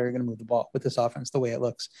 I mean, how are you going to move the ball with this offense the way it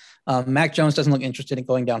looks? Mac Jones doesn't look interested in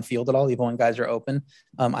going downfield at all, even when guys are open.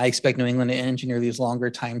 I expect New England to engineer these longer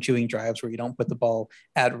time-chewing drives where you don't put the ball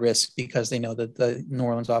at risk because they know that the New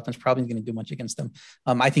Orleans offense probably isn't going to do much against them.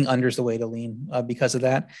 I think under's the way to lean because of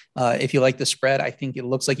that. If you like the spread, I think it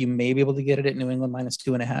looks like you may be able to get it at New England minus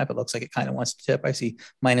 2.5. It looks like it kind of wants to tip. I see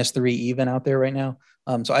minus 3 even out there right now.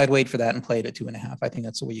 So I'd wait for that and play it at 2.5. I think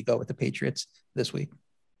that's the way you go with the Patriots this week.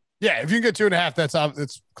 Yeah, if you can get 2.5,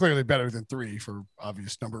 that's clearly better than 3 for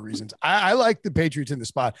obvious number of reasons. I like the Patriots in the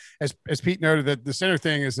spot. As Pete noted, that the center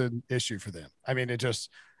thing is an issue for them. I mean, it just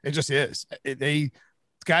is.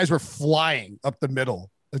 Guys were flying up the middle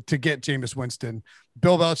to get Jameis Winston.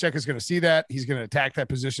 Bill Belichick is going to see that. He's going to attack that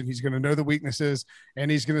position. He's going to know the weaknesses, and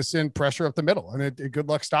he's going to send pressure up the middle. And good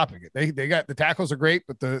luck stopping it. They got the tackles are great,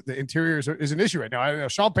 but the interior is an issue right now. I know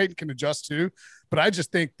Sean Payton can adjust too, but I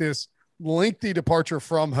just think this lengthy departure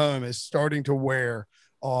from home is starting to wear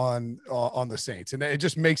on the Saints, and it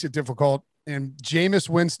just makes it difficult. And Jameis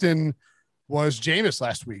Winston was Jameis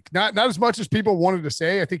last week. Not as much as people wanted to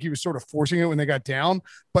say. I think he was sort of forcing it when they got down,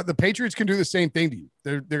 but the Patriots can do the same thing to you.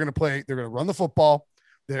 They're going to run the football.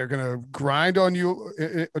 They're going to grind on you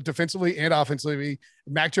defensively and offensively.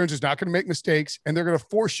 Mac Jones is not going to make mistakes, and they're going to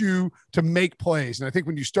force you to make plays. And I think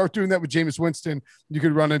when you start doing that with Jameis Winston, you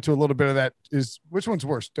could run into a little bit of that. Which one's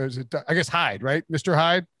worse? I guess Hyde, right? Mr.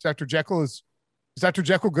 Hyde, Dr. Jekyll is Dr.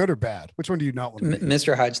 Jekyll good or bad? Which one do you not want to be?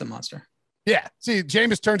 Mr. Hyde's the monster. Yeah. See,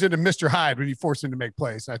 Jameis turns into Mr. Hyde when you force him to make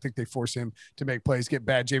plays. I think they force him to make plays, get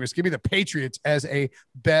bad. Jameis, give me the Patriots as a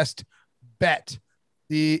best bet.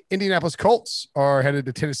 The Indianapolis Colts are headed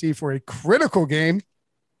to Tennessee for a critical game.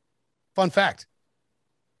 Fun fact,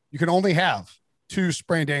 you can only have 2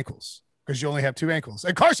 sprained ankles because you only have 2 ankles.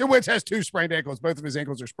 And Carson Wentz has 2 sprained ankles. Both of his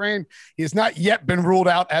ankles are sprained. He has not yet been ruled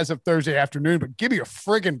out as of Thursday afternoon, but give me a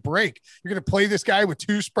friggin' break. You're going to play this guy with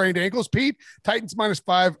 2 sprained ankles, Pete? Titans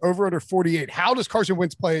 -5, over under 48. How does Carson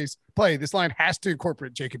Wentz play? This line has to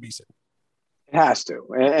incorporate Jacob Eason. It has to.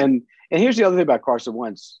 And here's the other thing about Carson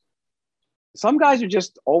Wentz. Some guys are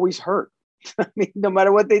just always hurt. I mean, no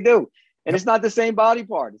matter what they do. And it's not the same body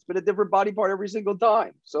part. It's been a different body part every single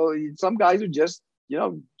time. So some guys are just,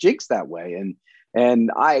 jinxed that way.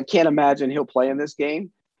 And I can't imagine he'll play in this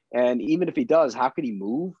game. And even if he does, how could he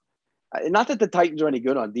move? Not that the Titans are any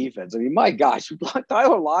good on defense. I mean, my gosh,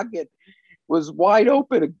 Tyler Lockett was wide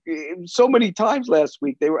open so many times last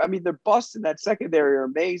week. Their busts in that secondary are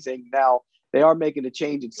amazing. Now, they are making a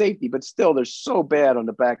change in safety, but still they're so bad on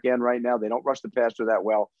the back end right now. They don't rush the passer that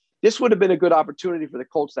well. This would have been a good opportunity for the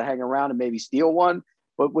Colts to hang around and maybe steal one.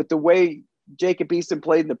 But with the way Jacob Eason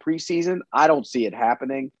played in the preseason, I don't see it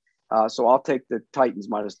happening. So I'll take the Titans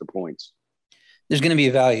minus the points. There's going to be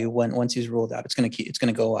a value once he's ruled out. It's going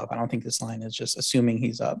to go up. I don't think this line is just assuming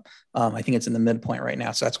he's up. I think it's in the midpoint right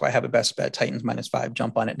now. So that's why I have a best bet Titans -5.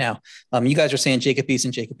 Jump on it now. You guys are saying Jacob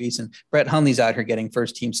Eason. Brett Hundley's out here getting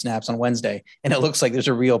first team snaps on Wednesday. And it looks like there's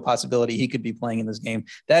a real possibility he could be playing in this game.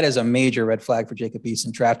 That is a major red flag for Jacob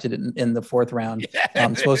Eason, drafted in the 4th round.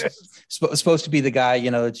 Supposed to be the guy,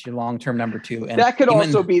 it's your long-term number 2. And that could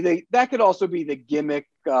also be the gimmick.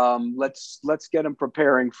 Let's get him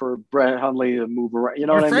preparing for Brett Hundley to move around. You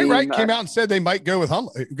know what I mean? Wright came out and said they might go with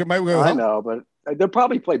Hundley. I know, but they'll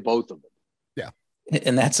probably play both of them. Yeah.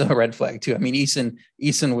 And that's a red flag too. I mean,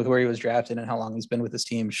 Eason with where he was drafted and how long he's been with his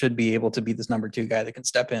team should be able to be this number 2 guy that can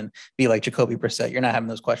step in, be like Jacoby Brissett. You're not having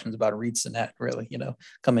those questions about Reed Sinnett really,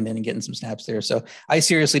 coming in and getting some snaps there. So I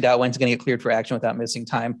seriously doubt Wentz going to get cleared for action without missing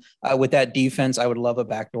time. With that defense, I would love a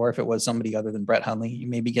backdoor if it was somebody other than Brett Hundley. You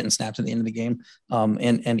may be getting snaps at the end of the game.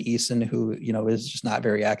 And Eason, who, is just not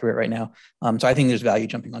very accurate right now. So I think there's value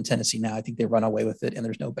jumping on Tennessee now. I think they run away with it and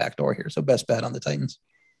there's no backdoor here. So best bet on the Titans.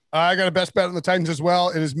 I got a best bet on the Titans as well.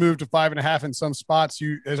 It has moved to 5.5 in some spots.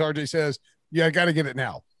 As RJ says, I got to get it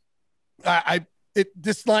now.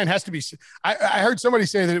 This line has to be. I heard somebody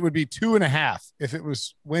say that it would be 2.5 if it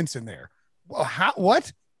was Wentz in there. Well,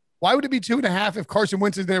 what? Why would it be 2.5 if Carson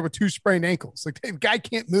Wentz is there with 2 sprained ankles? Like, the guy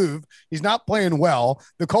can't move. He's not playing well.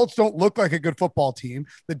 The Colts don't look like a good football team.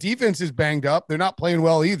 The defense is banged up. They're not playing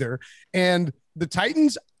well either. And the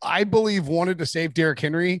Titans, I believe, wanted to save Derrick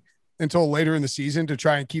Henry until later in the season to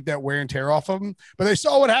try and keep that wear and tear off of him. But they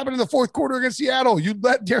saw what happened in the fourth quarter against Seattle. You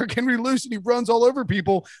let Derrick Henry loose and he runs all over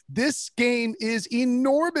people. This game is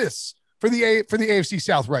enormous for the AFC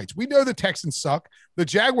South rights. We know the Texans suck. The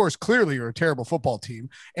Jaguars clearly are a terrible football team,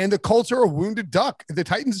 and the Colts are a wounded duck. The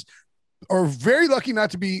Titans are very lucky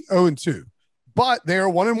not to be 0-2, but they are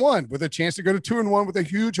 1-1 with a chance to go to 2-1 with a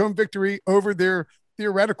huge home victory over their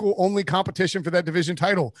theoretical only competition for that division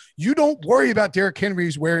title. You don't worry about Derrick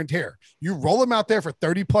Henry's wear and tear. You roll him out there for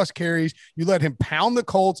 30 plus carries. You let him pound the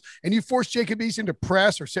Colts, and you force Jacob Eason to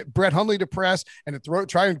press or set Brett Hundley to press and to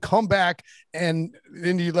try and come back. And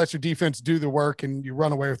then you let your defense do the work and you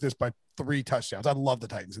run away with this by 3 touchdowns. I love the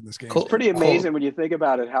Titans in this game. It's pretty amazing when you think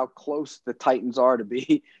about it, how close the Titans are to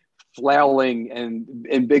be flailing and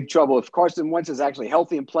in big trouble. If Carson Wentz is actually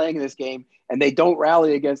healthy and playing in this game and they don't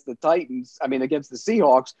rally against the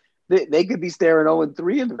Seahawks, they could be staring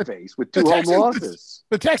 0-3 in the face with 2 home losses.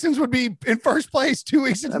 The Texans would be in first place 2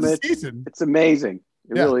 weeks into the season. It's amazing.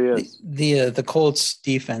 It really is. The Colts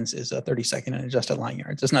defense is 32nd in adjusted line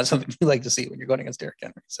yards. It's not something you like to see when you're going against Derrick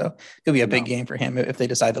Henry. So it could be a big game for him if they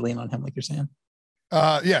decide to lean on him, like you're saying.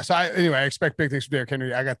 So I expect big things from Derrick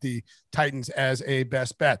Henry. I got the Titans as a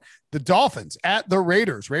best bet. The Dolphins at the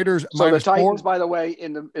Raiders. So the Titans, by the way,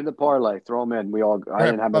 in the parlay, throw them in. I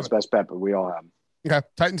didn't have this best bet, but we all have them. Okay,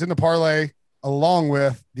 Titans in the parlay along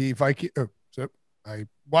with the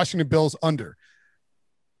Washington Bills under.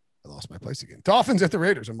 I lost my place again. Dolphins at the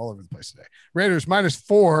Raiders. I'm all over the place today. Raiders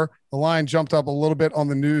 -4. The line jumped up a little bit on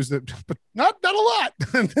the news but not a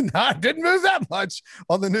lot. Didn't move that much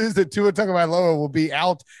on the news that Tua Tagovailoa will be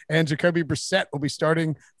out and Jacoby Brissett will be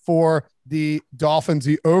starting for the Dolphins.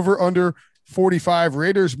 The over under 45.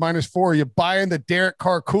 Raiders -4. You buying the Derek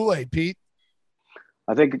Carr Kool-Aid, Pete?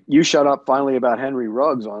 I think you shut up finally about Henry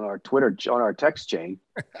Ruggs on our Twitter, on our text chain.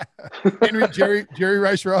 Jerry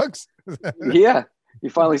Rice Ruggs. Yeah. You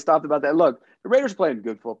finally stopped about that. Look, the Raiders playing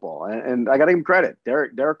good football, and I got to give him credit.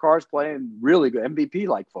 Derek Carr's playing really good,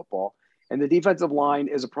 MVP-like football, and the defensive line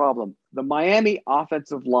is a problem. The Miami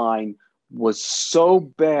offensive line was so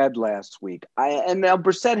bad last week. And now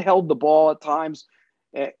Brissett held the ball at times,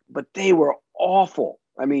 but they were awful.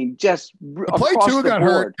 I mean, just the play Tua got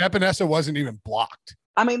hurt. Epinesa wasn't even blocked.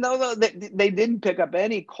 I mean, no, they didn't pick up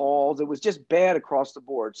any calls. It was just bad across the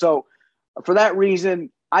board. So for that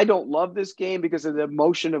reason, I don't love this game because of the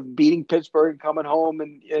emotion of beating Pittsburgh and coming home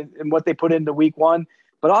and what they put into week 1.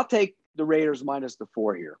 But I'll take the Raiders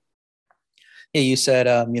 -4 here. Yeah, you said,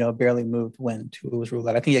 barely moved when Tua was ruled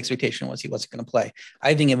out. I think the expectation was he wasn't going to play.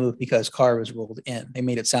 I think it moved because Carr was ruled in. They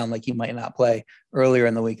made it sound like he might not play. Earlier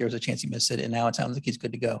in the week, there was a chance he missed it, and now it sounds like he's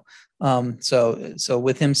good to go. So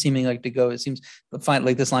with him seeming like to go, it seems fine.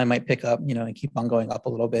 Like this line might pick up, and keep on going up a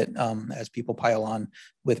little bit as people pile on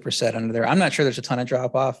with Brissett under there. I'm not sure there's a ton of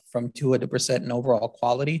drop off from Tua to Brissett in overall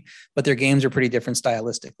quality, but their games are pretty different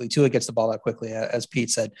stylistically. Tua gets the ball out quickly, as Pete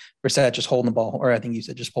said. Brissett just holding the ball, or I think you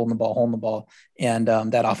said just holding the ball. And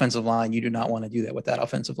that offensive line, you do not want to do that with that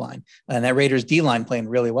offensive line. And that Raiders D line playing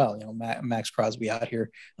really well. Max Crosby out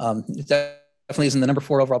here. Definitely isn't the number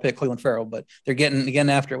 4 overall pick, Cleveland Farrell, but they're getting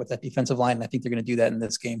after it with that defensive line. And I think they're going to do that in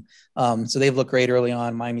this game. So they've looked great early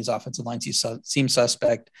on. Miami's offensive line seems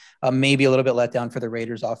suspect. Maybe a little bit let down for the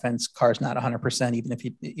Raiders offense. Carr's not 100%, even if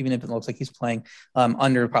it looks like he's playing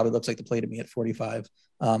under, probably looks like the play to me at 45.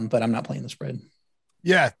 But I'm not playing the spread.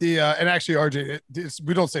 Yeah, and actually, RJ,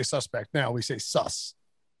 we don't say suspect now. We say sus.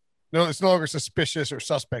 No, it's no longer suspicious or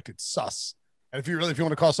suspect. It's sus. And if you want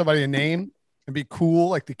to call somebody a name and be cool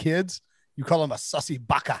like the kids, you call them a sussy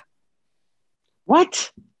baka.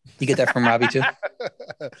 What? You get that from Robbie too?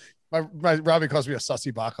 my Robbie calls me a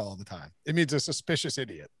sussy baka all the time. It means a suspicious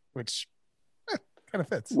idiot, which kind of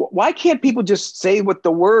fits. Why can't people just say what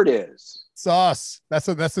the word is? Sus. That's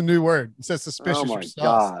a new word. It says suspicious. Oh my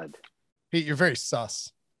God. Pete, you're very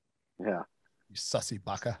sus. Yeah. You sussy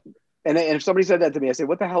baka. And if somebody said that to me, I say,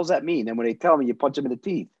 what the hell does that mean? And when they tell me, you punch them in the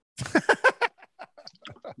teeth. Just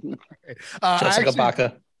like a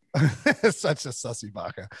baka. Such a sussy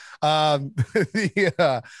baka.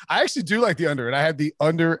 I actually do like the under, and I had the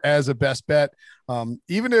under as a best bet.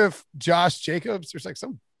 Even if Josh Jacobs, there's like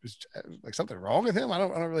some is like something wrong with him? I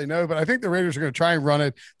don't really know, but I think the Raiders are going to try and run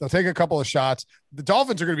it. They'll take a couple of shots. The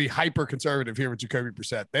Dolphins are going to be hyper conservative here with Jacoby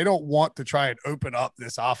Brissett. They don't want to try and open up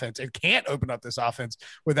this offense and can't open up this offense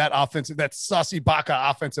with that sussy Baca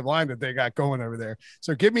offensive line that they got going over there.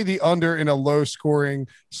 So give me the under in a low scoring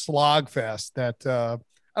slog fest that I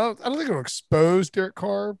don't think it'll expose Derek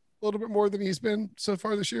Carr a little bit more than he's been so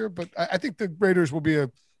far this year, but I think the Raiders will be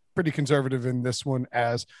a pretty conservative in this one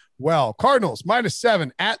as well. Cardinals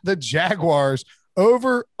 -7 at the Jaguars,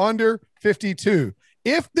 over under 52.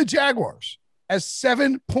 If the Jaguars, as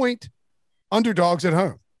 7-point underdogs at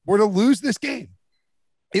home, were to lose this game,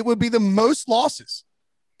 it would be the most losses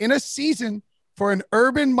in a season for an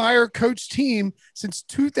Urban Meyer coached team since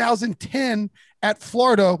 2010 at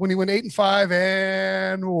Florida, when he went 8-5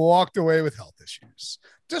 and walked away with health issues.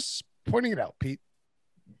 Just pointing it out, Pete.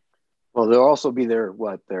 Well, they'll also be their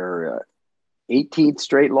 18th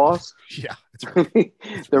straight loss. Yeah, that's right.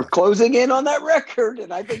 They're closing in on that record,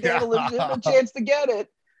 and I think they have a legitimate chance to get it.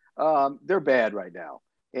 They're bad right now,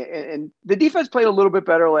 and the defense played a little bit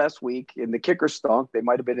better last week, and the kicker stunk. They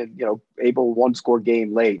might have been able one-score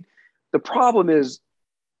game late. The problem is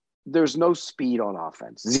there's no speed on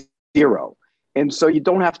offense, 0, and so you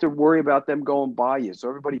don't have to worry about them going by you. So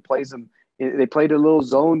everybody plays them. They played a little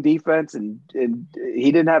zone defense, and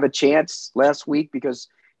he didn't have a chance last week because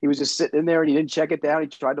he was just sitting in there and he didn't check it down. He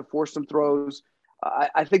tried to force some throws.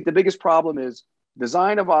 I think the biggest problem is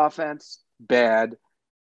design of offense, bad,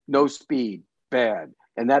 no speed, bad.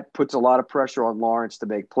 And that puts a lot of pressure on Lawrence to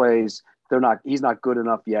make plays. He's not good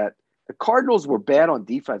enough yet. The Cardinals were bad on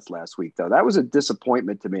defense last week, though. That was a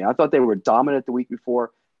disappointment to me. I thought they were dominant the week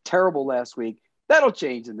before, terrible last week. That'll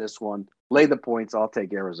change in this one. Lay the points. I'll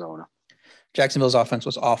take Arizona. Jacksonville's offense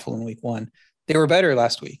was awful in week 1. They were better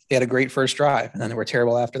last week. They had a great first drive, and then they were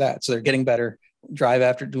terrible after that. So they're getting better drive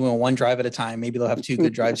after doing one drive at a time. Maybe they'll have 2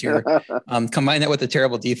 good drives here. Combine that with a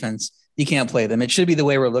terrible defense. You can't play them. It should be the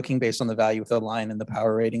way we're looking based on the value of the line and the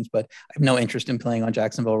power ratings, but I have no interest in playing on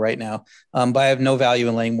Jacksonville right now. But I have no value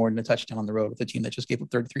in laying more than a touchdown on the road with a team that just gave up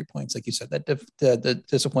 33 points. Like you said, the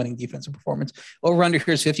disappointing defensive performance. Over under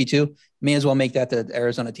here's 52. May as well make that the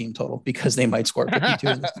Arizona team total because they might score 52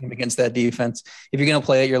 in this game against that defense. If you're going to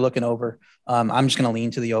play it, you're looking over. I'm just going to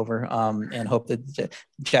lean to the over and hope that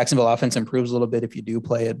Jacksonville offense improves a little bit if you do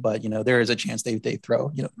play it. But, there is a chance they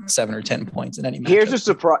throw, 7 or 10 points in any match. Here's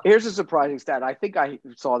a surprising stat. I think I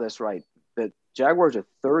saw this right. That Jaguars are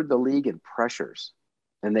 3rd in the league in pressures,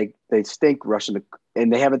 and they stink rushing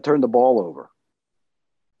and they haven't turned the ball over.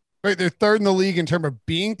 Wait, they're 3rd in the league in terms of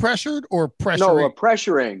being pressured or pressuring? No,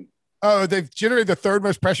 pressuring. Oh, they've generated the 3rd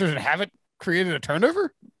most pressures and haven't created a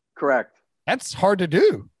turnover? Correct. That's hard to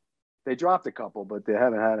do. They dropped a couple, but they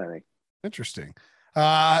haven't had any. Interesting.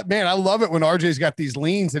 Man, I love it when RJ's got these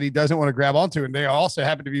leans that he doesn't want to grab onto, and they also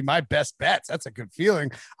happen to be my best bets. That's a good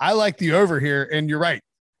feeling. I like the over here, and you're right.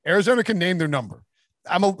 Arizona can name their number.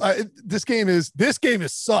 This game is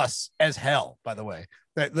sus as hell, by the way.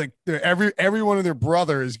 That like every one of their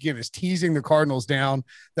brothers is teasing the Cardinals down.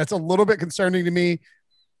 That's a little bit concerning to me.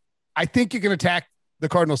 I think you can attack the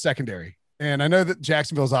Cardinals secondary. And I know that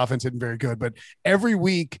Jacksonville's offense isn't very good, but every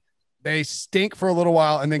week they stink for a little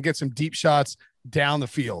while and then get some deep shots down the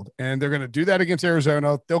field. And they're going to do that against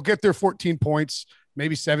Arizona. They'll get their 14 points,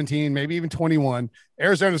 maybe 17, maybe even 21.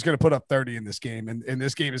 Arizona's going to put up 30 in this game. And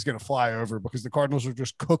this game is going to fly over because the Cardinals are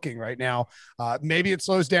just cooking right now. Maybe it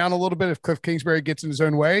slows down a little bit if Cliff Kingsbury gets in his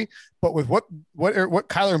own way, but with what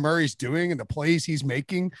Kyler Murray's doing and the plays he's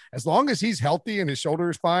making, as long as he's healthy and his shoulder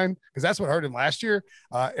is fine, because that's what hurt him last year,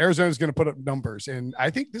 Arizona's going to put up numbers. And I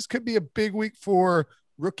think this could be a big week for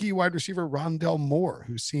rookie wide receiver Rondell Moore,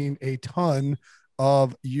 who's seen a ton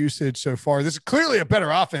of usage so far. This is clearly a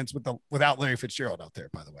better offense without Larry Fitzgerald out there,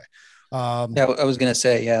 by the way. Yeah, I was going to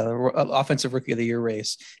say, the offensive rookie of the year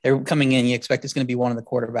race. They're coming in. You expect it's going to be one of the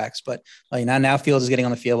quarterbacks, but now Fields is getting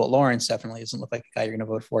on the field. But Lawrence definitely doesn't look like the guy you're going to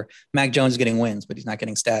vote for. Mac Jones is getting wins, but he's not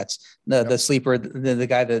getting stats. The sleeper, the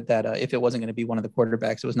guy that if it wasn't going to be one of the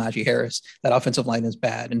quarterbacks, it was Najee Harris. That offensive line is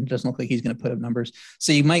bad, and it doesn't look like he's going to put up numbers.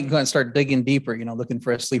 So you might go and start digging deeper, looking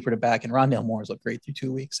for a sleeper to back. And Rondell Moore's looked great through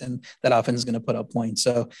 2 weeks, and that offense is going to put up points.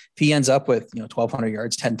 So if he ends up with 1,200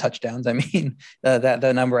 yards, 10 touchdowns, I mean, that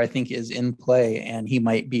number I think is in play. And he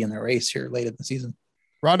might be in the race here late in the season.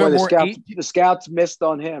 Rondell Moore, the scouts missed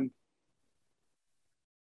on him.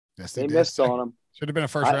 Yes, they missed on him. Should have been a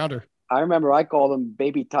first rounder. I remember I called him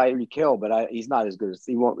Baby Tyreek Hill, but he's not as good as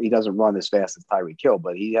he doesn't run as fast as Tyreek Hill,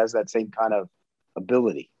 but he has that same kind of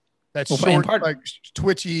ability. That's short, like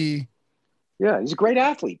twitchy. Yeah, he's a great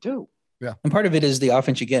athlete too. And part of it is the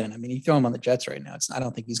offense you get in. I mean, you throw him on the Jets right now. I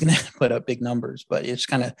don't think he's going to put up big numbers, but it's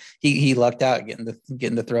kind of, he lucked out getting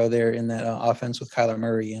the throw there in that offense with Kyler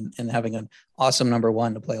Murray and having an awesome number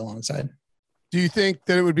one to play alongside. Do you think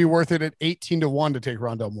that it would be worth it at 18-1 to take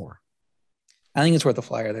Rondale Moore? I think it's worth a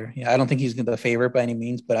flyer there. Yeah. I don't think he's the favorite by any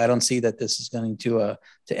means, but I don't see that this is going to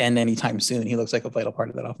end anytime soon. He looks like a vital part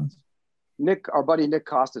of that offense. Nick, our buddy Nick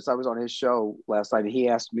Costas, I was on his show last night and he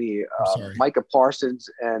asked me, Micah Parsons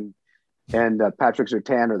and Patrick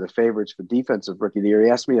Surtain are the favorites for defensive rookie of the year. He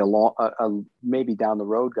asked me maybe down the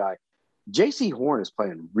road guy. JC Horn is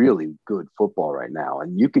playing really good football right now,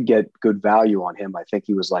 and you could get good value on him. I think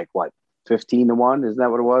he was like, 15-1? Isn't that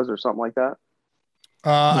what it was, or something like that?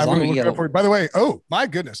 I'm going to look it up for you. By the way, oh my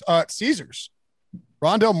goodness, Caesars,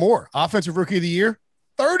 Rondale Moore, offensive rookie of the year,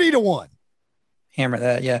 30-1. Hammer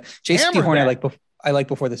that, yeah. JC Horn, I like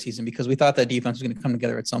before the season because we thought that defense was going to come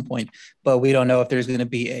together at some point, but we don't know if there's going to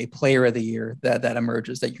be a player of the year that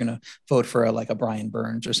emerges that you're going to vote for a Brian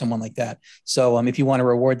Burns or someone like that. So if you want to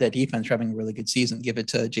reward that defense for having a really good season, give it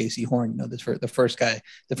to JC Horn, the first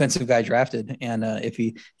defensive guy drafted. And if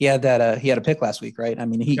he had a pick last week, right? I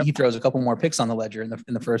mean, he throws a couple more picks on the ledger in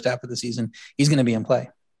the first half of the season. He's going to be in play.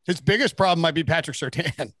 His biggest problem might be Patrick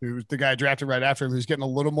Surtain, who's the guy drafted right after him, who's getting a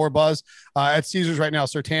little more buzz at Caesars right now.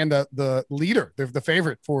 Surtain, the leader, the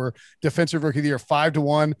favorite for defensive rookie of the year,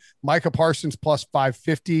 5-1. Micah Parsons plus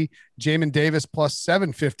 550, Jamin Davis plus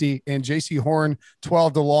 750, and JC Horn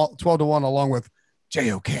 12-1, along with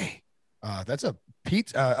JOK. That's a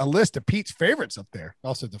list of Pete's favorites up there.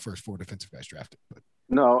 Also, the first 4 defensive guys drafted. But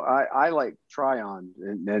no, I like Tryon,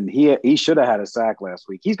 and he should have had a sack last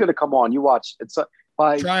week. He's going to come on. You watch. It's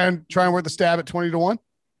try and worth the stab at 20-1.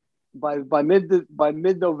 By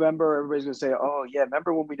mid-November, everybody's going to say, "Oh yeah,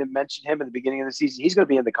 remember when we didn't mention him at the beginning of the season? He's going to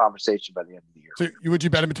be in the conversation by the end of the year." So would you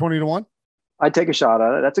bet him at 20-1? I'd take a shot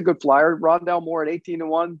at it. That's a good flyer. Rondale Moore at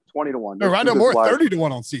 18-1, 20-1. No, Rondale Moore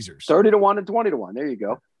 30-1 on Caesars. 30-1 and 20-1. There you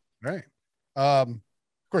go. Right. Of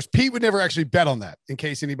course, Pete would never actually bet on that. In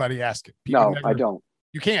case anybody asked it. No, I don't.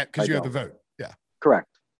 You can't because you have the vote. Yeah. Correct.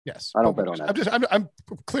 Yes. I don't bet on that. I'm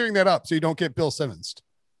clearing that up so you don't get Bill Simmons.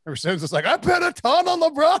 Remember Simmons is like, I bet a ton on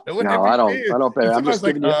LeBron. No, I don't bet. I'm just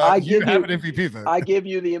giving you. I give you an MVP vote. I give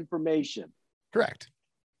you the information. Correct.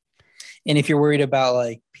 And if you're worried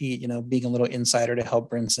about Pete, being a little insider to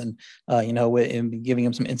help Brinson, and giving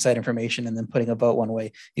him some inside information and then putting a vote one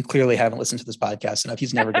way, you clearly haven't listened to this podcast enough.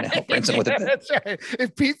 He's never going to help Brinson with it. That's right.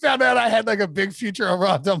 If Pete found out I had a big future on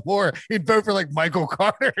Rondale Moore, he'd vote for Michael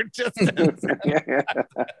Carter.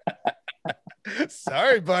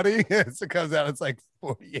 Sorry, buddy. It comes out, it's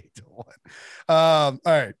 48-1. All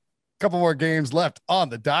right. Couple more games left on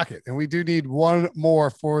the docket, and we do need one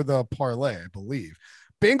more for the parlay, I believe.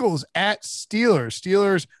 Bengals at Steelers.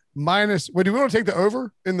 Steelers minus. Wait, do we want to take the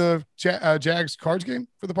over in the Jags Cards game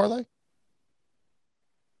for the parlay?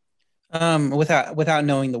 Without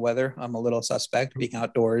knowing the weather, I'm a little suspect. Being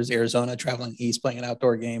outdoors, Arizona, traveling east, playing an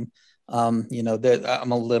outdoor game. I'm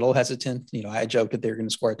a little hesitant. I joked that they're going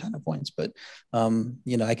to score a ton of points, but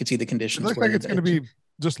I could see the conditions. It looks like it's going to be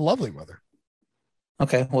just lovely weather.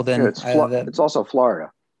 Okay, well then it's also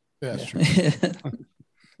Florida. Yeah, that's true.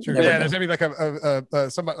 Sure. Yeah, there's maybe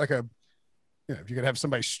somebody if you could have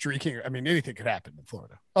somebody streaking. I mean, anything could happen in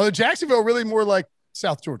Florida. Although Jacksonville really more like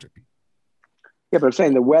South Georgia. Yeah, but I'm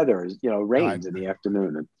saying the weather is rains in the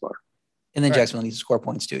afternoon in Florida. And then Jacksonville needs to score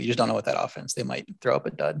points too. You just don't know what that offense. They might throw up a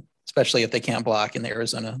dud, especially if they can't block and the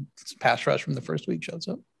Arizona pass rush from the first week shows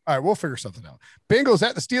up. All right, we'll figure something out. Bengals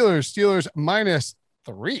at the Steelers. Steelers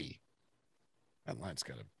 -3. That line's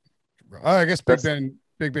got to. I guess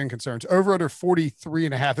Big Ben concerns. Over under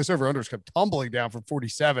 43.5. This over under has kept tumbling down from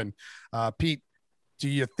 47. Pete, do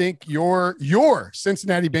you think your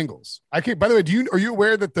Cincinnati Bengals? By the way, are you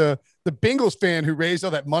aware that the Bengals fan who raised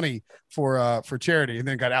all that money for charity and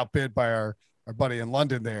then got outbid by our buddy in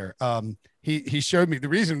London there? He showed me the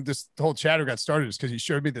reason this whole chatter got started is because he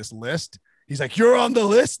showed me this list. He's like, "You're on the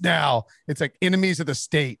list now." It's enemies of the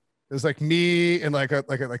state. There's me and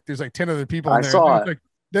there's 10 other people. In there. I saw it.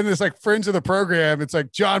 Then there's friends of the program. It's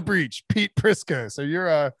John Breach, Pete Prisco. So you're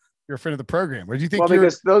a friend of the program. What do you think? Well,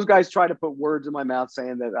 because those guys try to put words in my mouth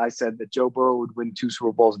saying that I said that Joe Burrow would win 2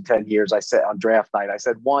 Super Bowls in 10 years. I said on draft night, I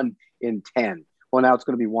said 1 in 10. Well, now it's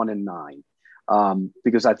going to be 1 in 9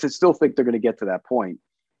 because I still think they're going to get to that point.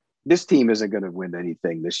 This team isn't going to win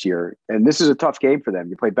anything this year. And this is a tough game for them.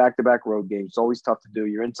 You play back-to-back road games. It's always tough to do.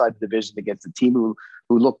 You're inside the division against a team who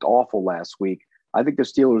looked awful last week. I think the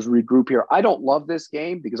Steelers regroup here. I don't love this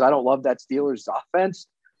game because I don't love that Steelers offense.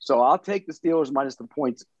 So I'll take the Steelers minus the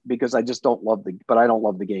points because I just don't love but I don't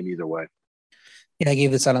love the game either way. Yeah, I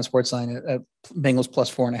gave this out on Sportsline. Bengals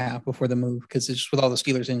plus 4.5 before the move, because it's just with all the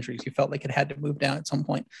Steelers injuries, you felt like it had to move down at some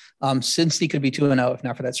point. Cincy could be 2-0 if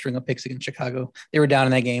not for that string of picks against Chicago. They were down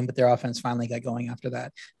in that game, but their offense finally got going after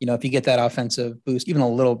that. If you get that offensive boost, even a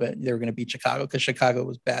little bit, they were going to beat Chicago because Chicago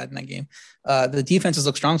was bad in that game. The defenses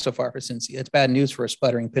look strong so far for Cincy. It's bad news for a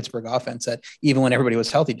sputtering Pittsburgh offense that even when everybody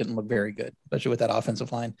was healthy didn't look very good, especially with that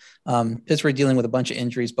offensive line. Pittsburgh dealing with a bunch of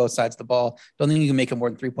injuries, both sides of the ball. Don't think you can make them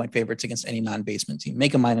more than 3-point favorites against any non-basement team.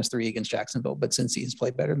 Make a -3 against Jacksonville, but Cincy has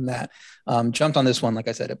played better than that. Jumped on this one, like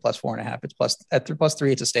I said, at plus 4.5. It's plus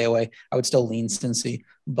 3. It's a stay away. I would still lean Cincy,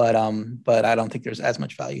 but I don't think there's as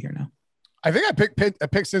much value here now. I think I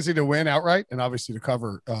picked Cincy to win outright, and obviously to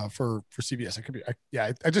cover for CBS. It could be,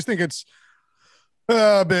 I just think it's,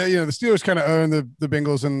 but the Steelers kind of own the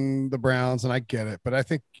Bengals and the Browns, and I get it, but I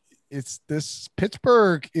think it's this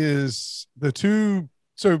Pittsburgh is the two.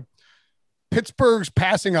 So Pittsburgh's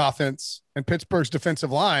passing offense and Pittsburgh's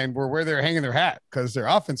defensive line were where they're hanging their hat, because their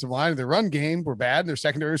offensive line and their run game were bad and their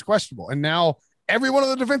secondary is questionable. And now every one of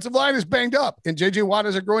the defensive line is banged up, and JJ Watt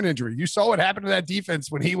has a groin injury. You saw what happened to that defense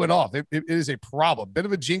when he went off. It is a problem, bit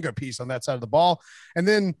of a Jenga piece on that side of the ball. And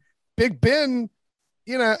then Big Ben,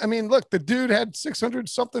 look, the dude had 600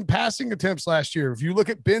 something passing attempts last year. If you look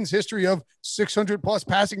at Ben's history of 600 plus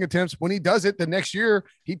passing attempts, when he does it the next year,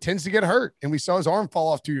 he tends to get hurt. And we saw his arm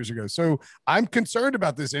fall off 2 years ago. So I'm concerned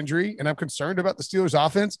about this injury, and I'm concerned about the Steelers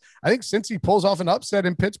offense. I think since he pulls off an upset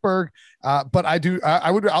in Pittsburgh, but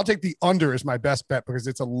I'll take the under as my best bet, because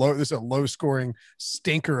this is a low scoring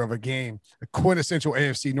stinker of a game, a quintessential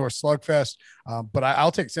AFC North slugfest. But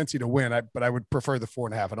I'll take Cincy to win. But I would prefer the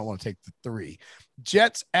 4.5. I don't want to take the 3.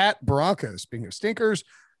 Jets at Broncos. Speaking of stinkers,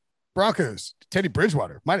 Broncos, Teddy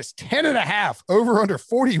Bridgewater minus 10.5, over under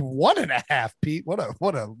 41.5. Pete, what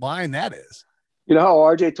a line that is. You know how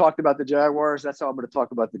RJ talked about the Jaguars? That's how I'm going to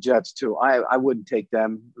talk about the Jets too. I wouldn't take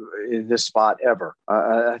them in this spot ever.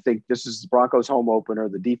 I think this is the Broncos home opener.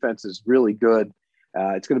 The defense is really good.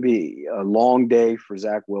 It's going to be a long day for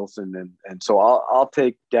Zach Wilson. And so I'll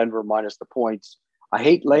take Denver minus the points. I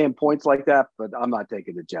hate laying points like that, but I'm not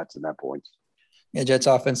taking the Jets in that points. Yeah, Jets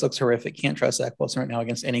offense looks horrific. Can't trust Zach Wilson right now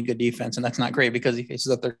against any good defense, and that's not great because he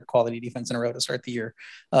faces up their quality defense in a row to start the year.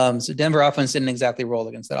 So Denver offense didn't exactly roll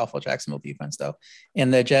against that awful Jacksonville defense, though,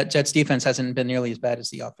 and the Jets defense hasn't been nearly as bad as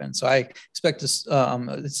the offense. So I expect this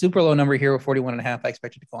super low number here with 41.5. I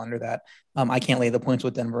expect it to go under that. I can't lay the points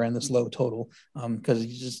with Denver in this low total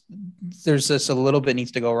because there's just a little bit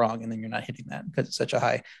needs to go wrong, and then you're not hitting that because it's such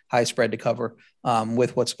a high spread to cover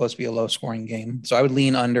with what's supposed to be a low scoring game. So I would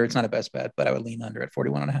lean under. It's not a best bet, but I would lean under at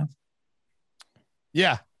 41.5.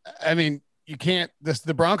 Yeah. I mean, you can't,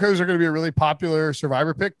 the Broncos are going to be a really popular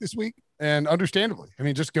survivor pick this week, and understandably, I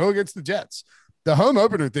mean, just go against the Jets. The home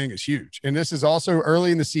opener thing is huge. And this is also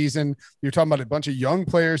early in the season. You're talking about a bunch of young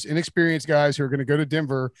players, inexperienced guys who are going to go to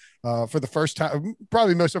Denver for the first time,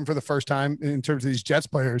 probably most of them for the first time in terms of these Jets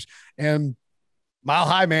players. And Mile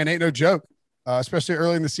High, man, ain't no joke, especially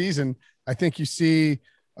early in the season. I think you see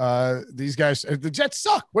these guys, the Jets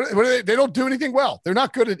suck. What are they? They don't do anything well. They're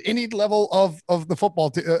not good at any level of the football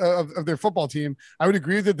of their football team. I would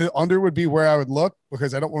agree that the under would be where I would look,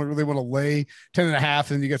 because I don't really want to lay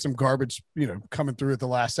 10.5 and you get some garbage, coming through at the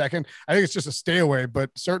last second. I think it's just a stay away, but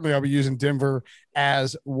certainly I'll be using Denver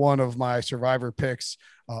as one of my survivor picks,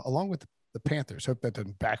 along with the Panthers. Hope that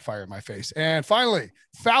doesn't backfire in my face. And finally,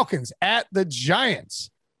 Falcons at the Giants.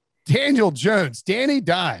 Daniel Jones, Danny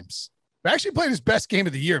Dimes, who actually played his best game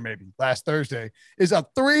of the year, maybe last Thursday, is a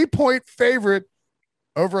 3-point favorite,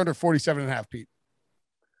 over under 47.5. Pete.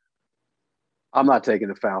 I'm not taking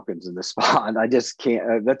the Falcons in this spot. I just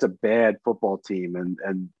can't. That's a bad football team,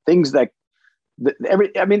 and things that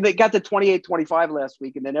they got the 28-25 last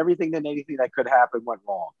week, and then anything that could happen went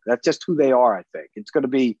wrong. That's just who they are. I think it's going to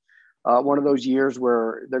be one of those years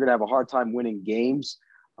where they're going to have a hard time winning games.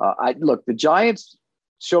 The Giants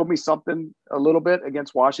showed me something a little bit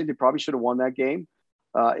against Washington. Probably should have won that game.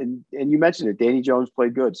 And you mentioned it. Danny Jones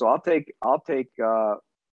played good. So I'll take the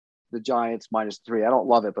Giants -3. I don't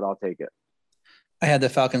love it, but I'll take it. I had the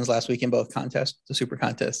Falcons last week in both contests, the Super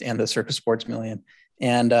Contest and the Circus Sports Million.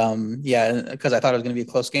 And because I thought it was going to be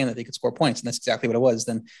a close game that they could score points. And that's exactly what it was.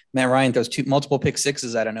 Then Matt Ryan throws multiple pick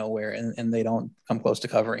sixes out of nowhere, and they don't come close to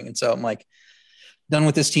covering. And so I'm like, done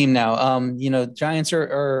with this team now. Giants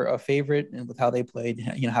are a favorite, and with how they played,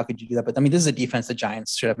 how could you do that? But I mean, this is a defense the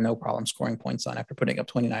Giants should have no problem scoring points on after putting up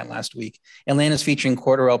 29 last week. Atlanta's featuring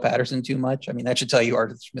Cordarrelle Patterson too much. I mean, that should tell you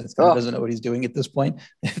Arthur Smith doesn't know what he's doing at this point.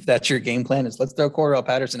 If that's your game plan, is let's throw Cordarrelle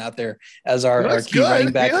Patterson out there as our key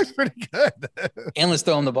running back. He looks pretty good. And let's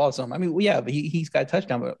throw him the ball. So I mean, but he's got a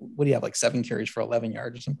touchdown, but what do you have, like 7 carries for 11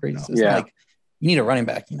 yards or some crazy? Yeah. you need a running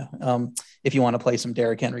back, if you want to play some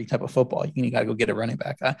Derrick Henry type of football, you got to go get a running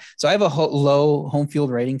back. So I have a low home field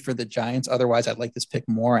rating for the Giants. Otherwise, I'd like this pick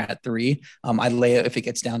more at 3. I'd lay it if it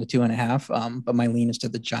gets down to 2.5. But my lean is to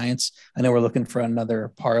the Giants. I know we're looking for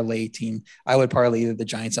another parlay team. I would parlay either the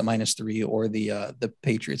Giants at -3 or the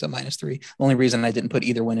Patriots at -3. The only reason I didn't put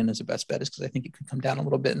either win in as a best bet is because I think it could come down a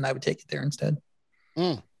little bit, and I would take it there instead.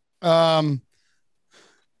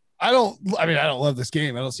 I don't love this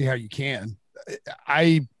game. I don't see how you can.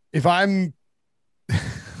 If I'm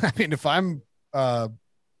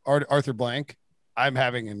Arthur Blank, I'm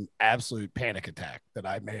having an absolute panic attack that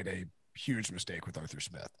I made a huge mistake with Arthur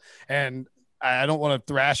Smith. And I don't want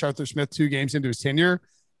to thrash Arthur Smith 2 games into his tenure,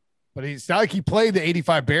 but it's not like he played the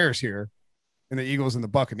 85 Bears here and the Eagles and the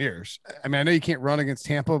Buccaneers. I mean, I know you can't run against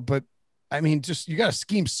Tampa, but I mean, just, you got to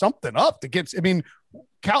scheme something up to get, I mean,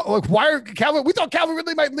 Calvin? We thought Calvin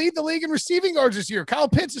Ridley might lead the league in receiving yards this year. Kyle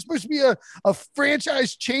Pitts is supposed to be a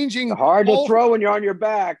franchise-changing. Hard to throw when you're on your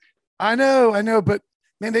back. I know, but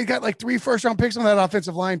man, they got like 3 first-round picks on that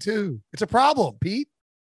offensive line too. It's a problem, Pete.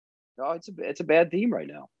 No, it's a bad team right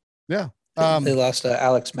now. Yeah. They lost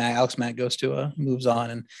Alex Mack. Alex Mack goes to moves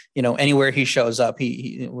on, and anywhere he shows up,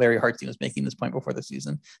 Larry Hartstein was making this point before the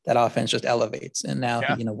season. That offense just elevates, and now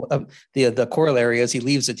the corollary is he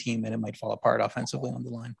leaves the team and it might fall apart offensively on the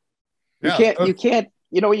line. You can't.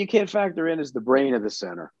 What you can't factor in is the brain of the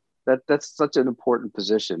center. That's such an important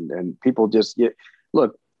position, and people just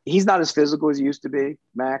look. He's not as physical as he used to be,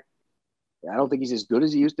 Mac. I don't think he's as good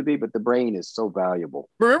as he used to be, but the brain is so valuable.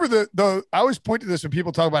 Remember I always point to this when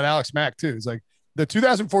people talk about Alex Mack too. It's like the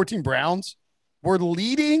 2014 Browns were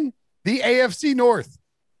leading the AFC North,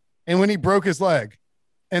 and when he broke his leg,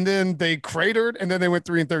 and then they cratered, and then they went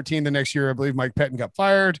 3-13 the next year. I believe Mike Pettin got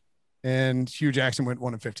fired, and Hugh Jackson went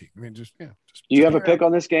 1-15. I mean, just. Do you have a pick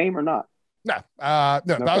on this game or not? No. No.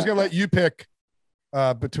 But I was going to let you pick.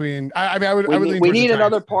 Between, I would. We need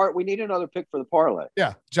another part. We need another pick for the parlay.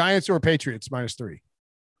 Yeah, Giants or Patriots -3.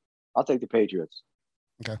 I'll take the Patriots.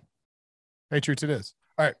 Okay, Patriots it is.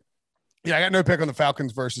 All right. Yeah, I got no pick on the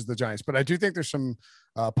Falcons versus the Giants, but I do think there's some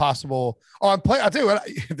possible. I'll tell you what.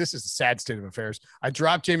 This is a sad state of affairs. I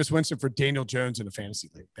dropped Jameis Winston for Daniel Jones in a fantasy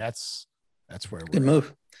league. That's where we're good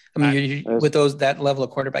move. I mean, with that level of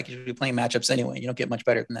quarterback, you should be playing matchups anyway. You don't get much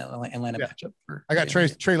better than that Atlanta matchup. I got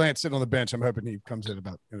Trey Lance sitting on the bench. I'm hoping he comes in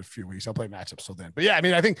a few weeks. I'll play matchups till then. But yeah, I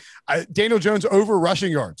mean, I think Daniel Jones over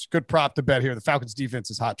rushing yards. Good prop to bet here. The Falcons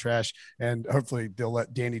defense is hot trash, and hopefully they'll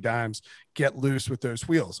let Danny Dimes get loose with those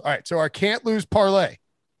wheels. All right, so our can't lose parlay.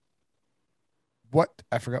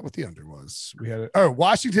 I forgot what the under was. We had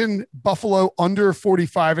Washington Buffalo under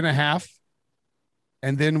 45.5.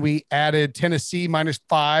 And then we added Tennessee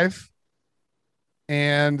 -5.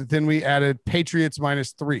 And then we added Patriots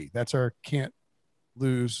 -3. That's our can't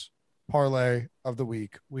lose parlay of the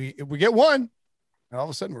week. If we get one, and all of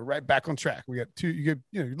a sudden we're right back on track. We got 2.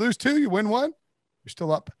 You lose 2, you win 1. You're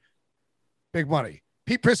still up. Big money.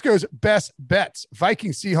 Pete Prisco's best bets: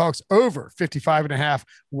 Vikings Seahawks over 55.5.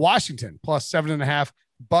 Washington +7.5.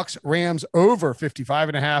 Bucks Rams over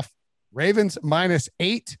 55.5. Ravens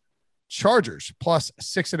 -8. Chargers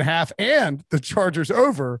 +6.5, and the Chargers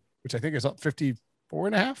over, which I think is up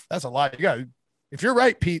 54.5. That's a lot. If you're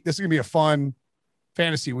right, Pete, this is gonna be a fun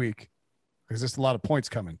fantasy week because there's a lot of points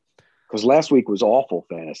coming. Because last week was awful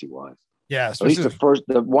fantasy wise. Yeah, at least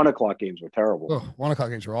the 1 o'clock games were terrible. 1 o'clock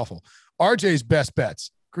games were awful. RJ's best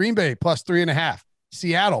bets: Green Bay +3.5,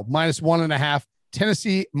 Seattle -1.5,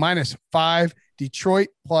 Tennessee -5, Detroit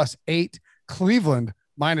 +8, Cleveland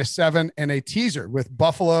 -7, and a teaser with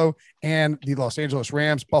Buffalo and the Los Angeles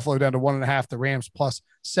Rams. Buffalo down to 1.5, the Rams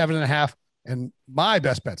 +7.5. And my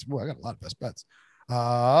best bets. Boy, I got a lot of best bets.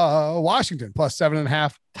 Washington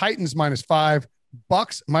 +7.5, Titans -5,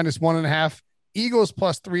 Bucks -1.5, Eagles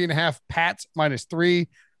 +3.5, Pats -3,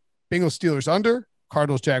 Bengals Steelers under,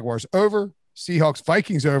 Cardinals Jaguars over, Seahawks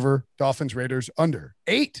Vikings over, Dolphins Raiders under.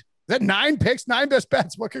 8. Is that 9 picks? 9 best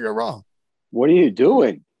bets. What could go wrong? What are you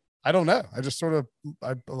doing? I don't know. I just I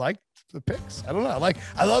like the picks. I don't know.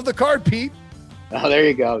 I love the card, Pete. Oh, there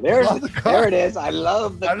you go. There it is. I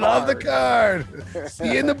love the card.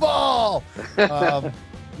 Seeing the ball.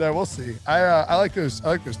 No, we'll see. I like those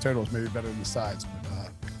totals maybe better than the sides,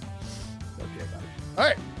 but okay about it. All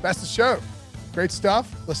right, that's the show. Great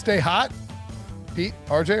stuff. Let's stay hot. Pete,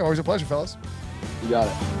 RJ, always a pleasure, fellas. You got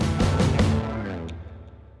it.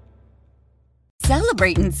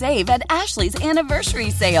 Celebrate and save at Ashley's Anniversary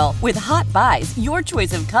Sale. With Hot Buys, your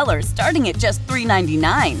choice of colors starting at just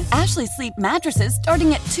 $3.99. Ashley Sleep mattresses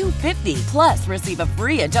starting at $2.50. Plus, receive a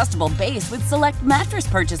free adjustable base with select mattress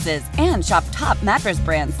purchases. And shop top mattress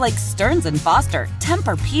brands like Stearns & Foster,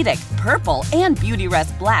 Tempur-Pedic, Purple, and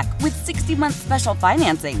Beautyrest Black with 60-month special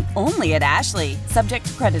financing. Only at Ashley. Subject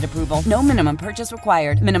to credit approval. No minimum purchase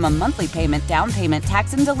required. Minimum monthly payment, down payment,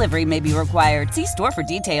 tax, and delivery may be required. See store for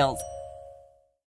details.